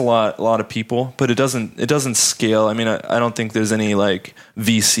 that's a lot of people, but it doesn't scale. I mean, I don't think there's any like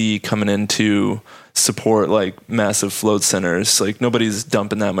VC coming in to support like massive float centers. Like, nobody's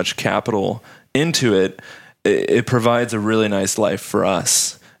dumping that much capital into it. It provides a really nice life for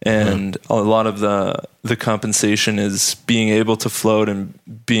us. And a lot of the compensation is being able to float and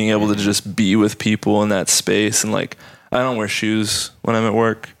being able to just be with people in that space. And like, I don't wear shoes when I'm at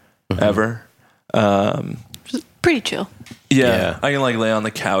work ever. Pretty chill. Yeah, I can like lay on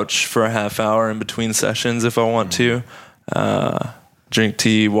the couch for a half hour in between sessions if I want to. Drink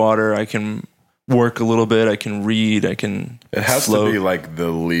tea, water. I can work a little bit. I can read. I can. It has float. to be like the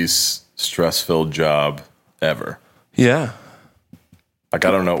least stress-filled job ever. Yeah. Like,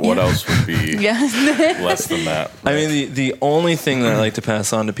 I don't know what else would be less than that. I mean, the only thing that I like to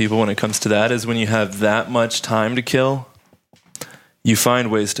pass on to people when it comes to that is when you have that much time to kill, you find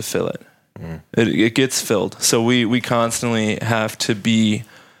ways to fill it. It gets filled. So we constantly have to be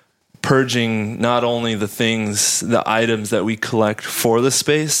purging not only the items that we collect for the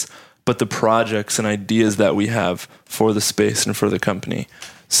space, but the projects and ideas that we have for the space and for the company.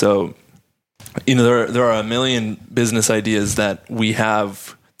 So, there are a million business ideas that we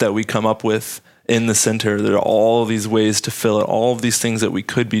have that we come up with in the center. There are all these ways to fill it, all of these things that we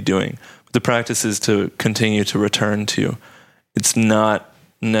could be doing. The practice is to continue to return to. It's not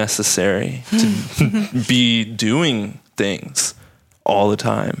necessary to be doing things all the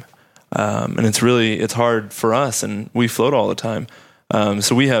time. And it's hard for us, and we float all the time.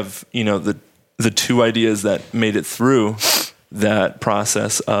 So we have, the 2 ideas that made it through that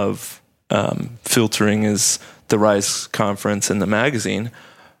process of filtering is the Rise Conference and the magazine.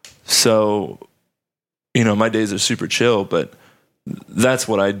 So, my days are super chill, but that's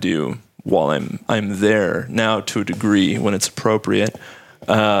what I do while I'm there now to a degree when it's appropriate.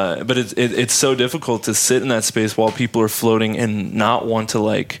 But it's so difficult to sit in that space while people are floating and not want to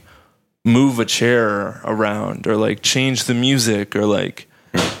like move a chair around or like change the music or like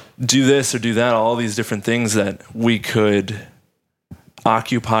do this or do that, all these different things that we could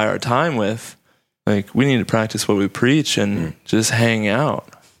occupy our time with. Like, we need to practice what we preach and just hang out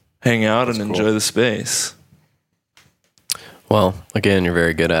and enjoy the space. Well, again, you're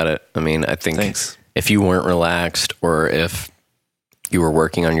very good at it. I mean, I think Thanks. If you weren't relaxed or if you were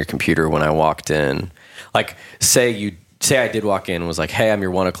working on your computer when I walked in, like say I did walk in and was like, hey, I'm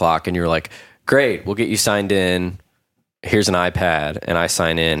your 1 o'clock. And you're like, great, we'll get you signed in. Here's an iPad. And I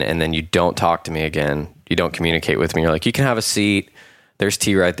sign in, and then you don't talk to me again. You don't communicate with me. You're like, you can have a seat. There's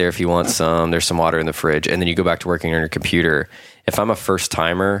tea right there if you want some. There's some water in the fridge. And then you go back to working on your computer. If I'm a first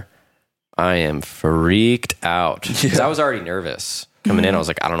timer, I am freaked out because I was already nervous coming in. I was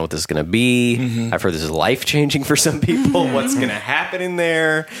like, I don't know what this is going to be. I've heard this is life-changing for some people. What's going to happen in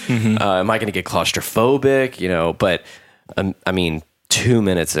there? Am I going to get claustrophobic? But I mean, 2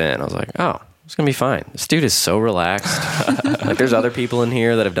 minutes in, I was like, oh, it's going to be fine. This dude is so relaxed. Like, there's other people in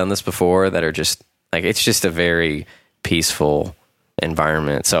here that have done this before that are just like, it's just a very peaceful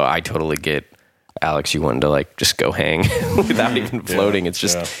environment. So I totally get, Alex, you wanted to like just go hang without even floating. It's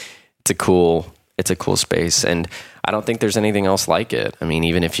just, it's a cool space. And I don't think there's anything else like it. I mean,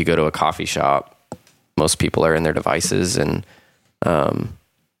 even if you go to a coffee shop, most people are in their devices. And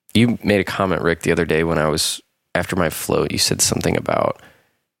you made a comment, Rick, the other day when I was after my float, you said something about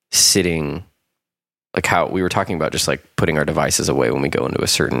sitting, like how we were talking about just like putting our devices away when we go into a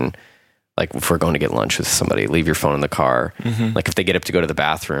certain, like if we're going to get lunch with somebody, leave your phone in the car. Like if they get up to go to the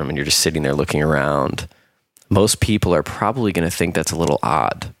bathroom and you're just sitting there looking around. most people are probably going to think that's a little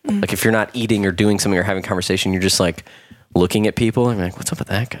odd. Like if you're not eating or doing something or having conversation, you're just like looking at people and you're like, what's up with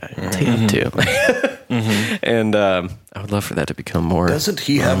that guy? What's he up to? And I would love for that to become more. Doesn't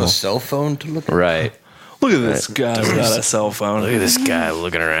he have a cell phone to look at? Right. Look at this guy without a cell phone. Look at this guy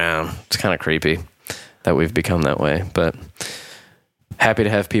looking around. It's kind of creepy that we've become that way. But happy to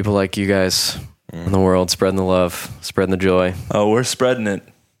have people like you guys in the world, spreading the love, spreading the joy. Oh, we're spreading it.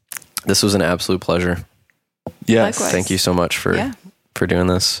 This was an absolute pleasure. Yes. Likewise. Thank you so much for doing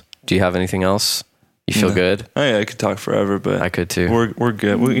this. Do you have anything else? You feel good? Oh yeah, I could talk forever, but I could too. We're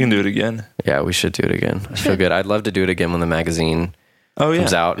good. We can do it again. Yeah, we should do it again. I feel good. I'd love to do it again when the magazine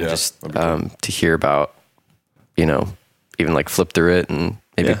comes out and just to hear about, even like flip through it and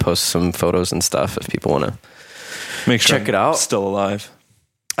maybe post some photos and stuff if people want to Make sure check it out. Still alive.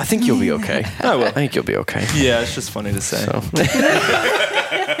 I think you'll be okay. I will. I think you'll be okay. Yeah, it's just funny to say. So.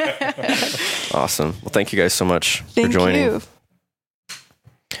 Awesome. Well, thank you guys so much for Thank joining. you.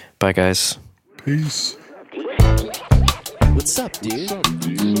 Bye, guys. Peace. What's up, dude?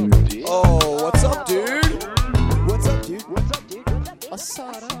 Oh,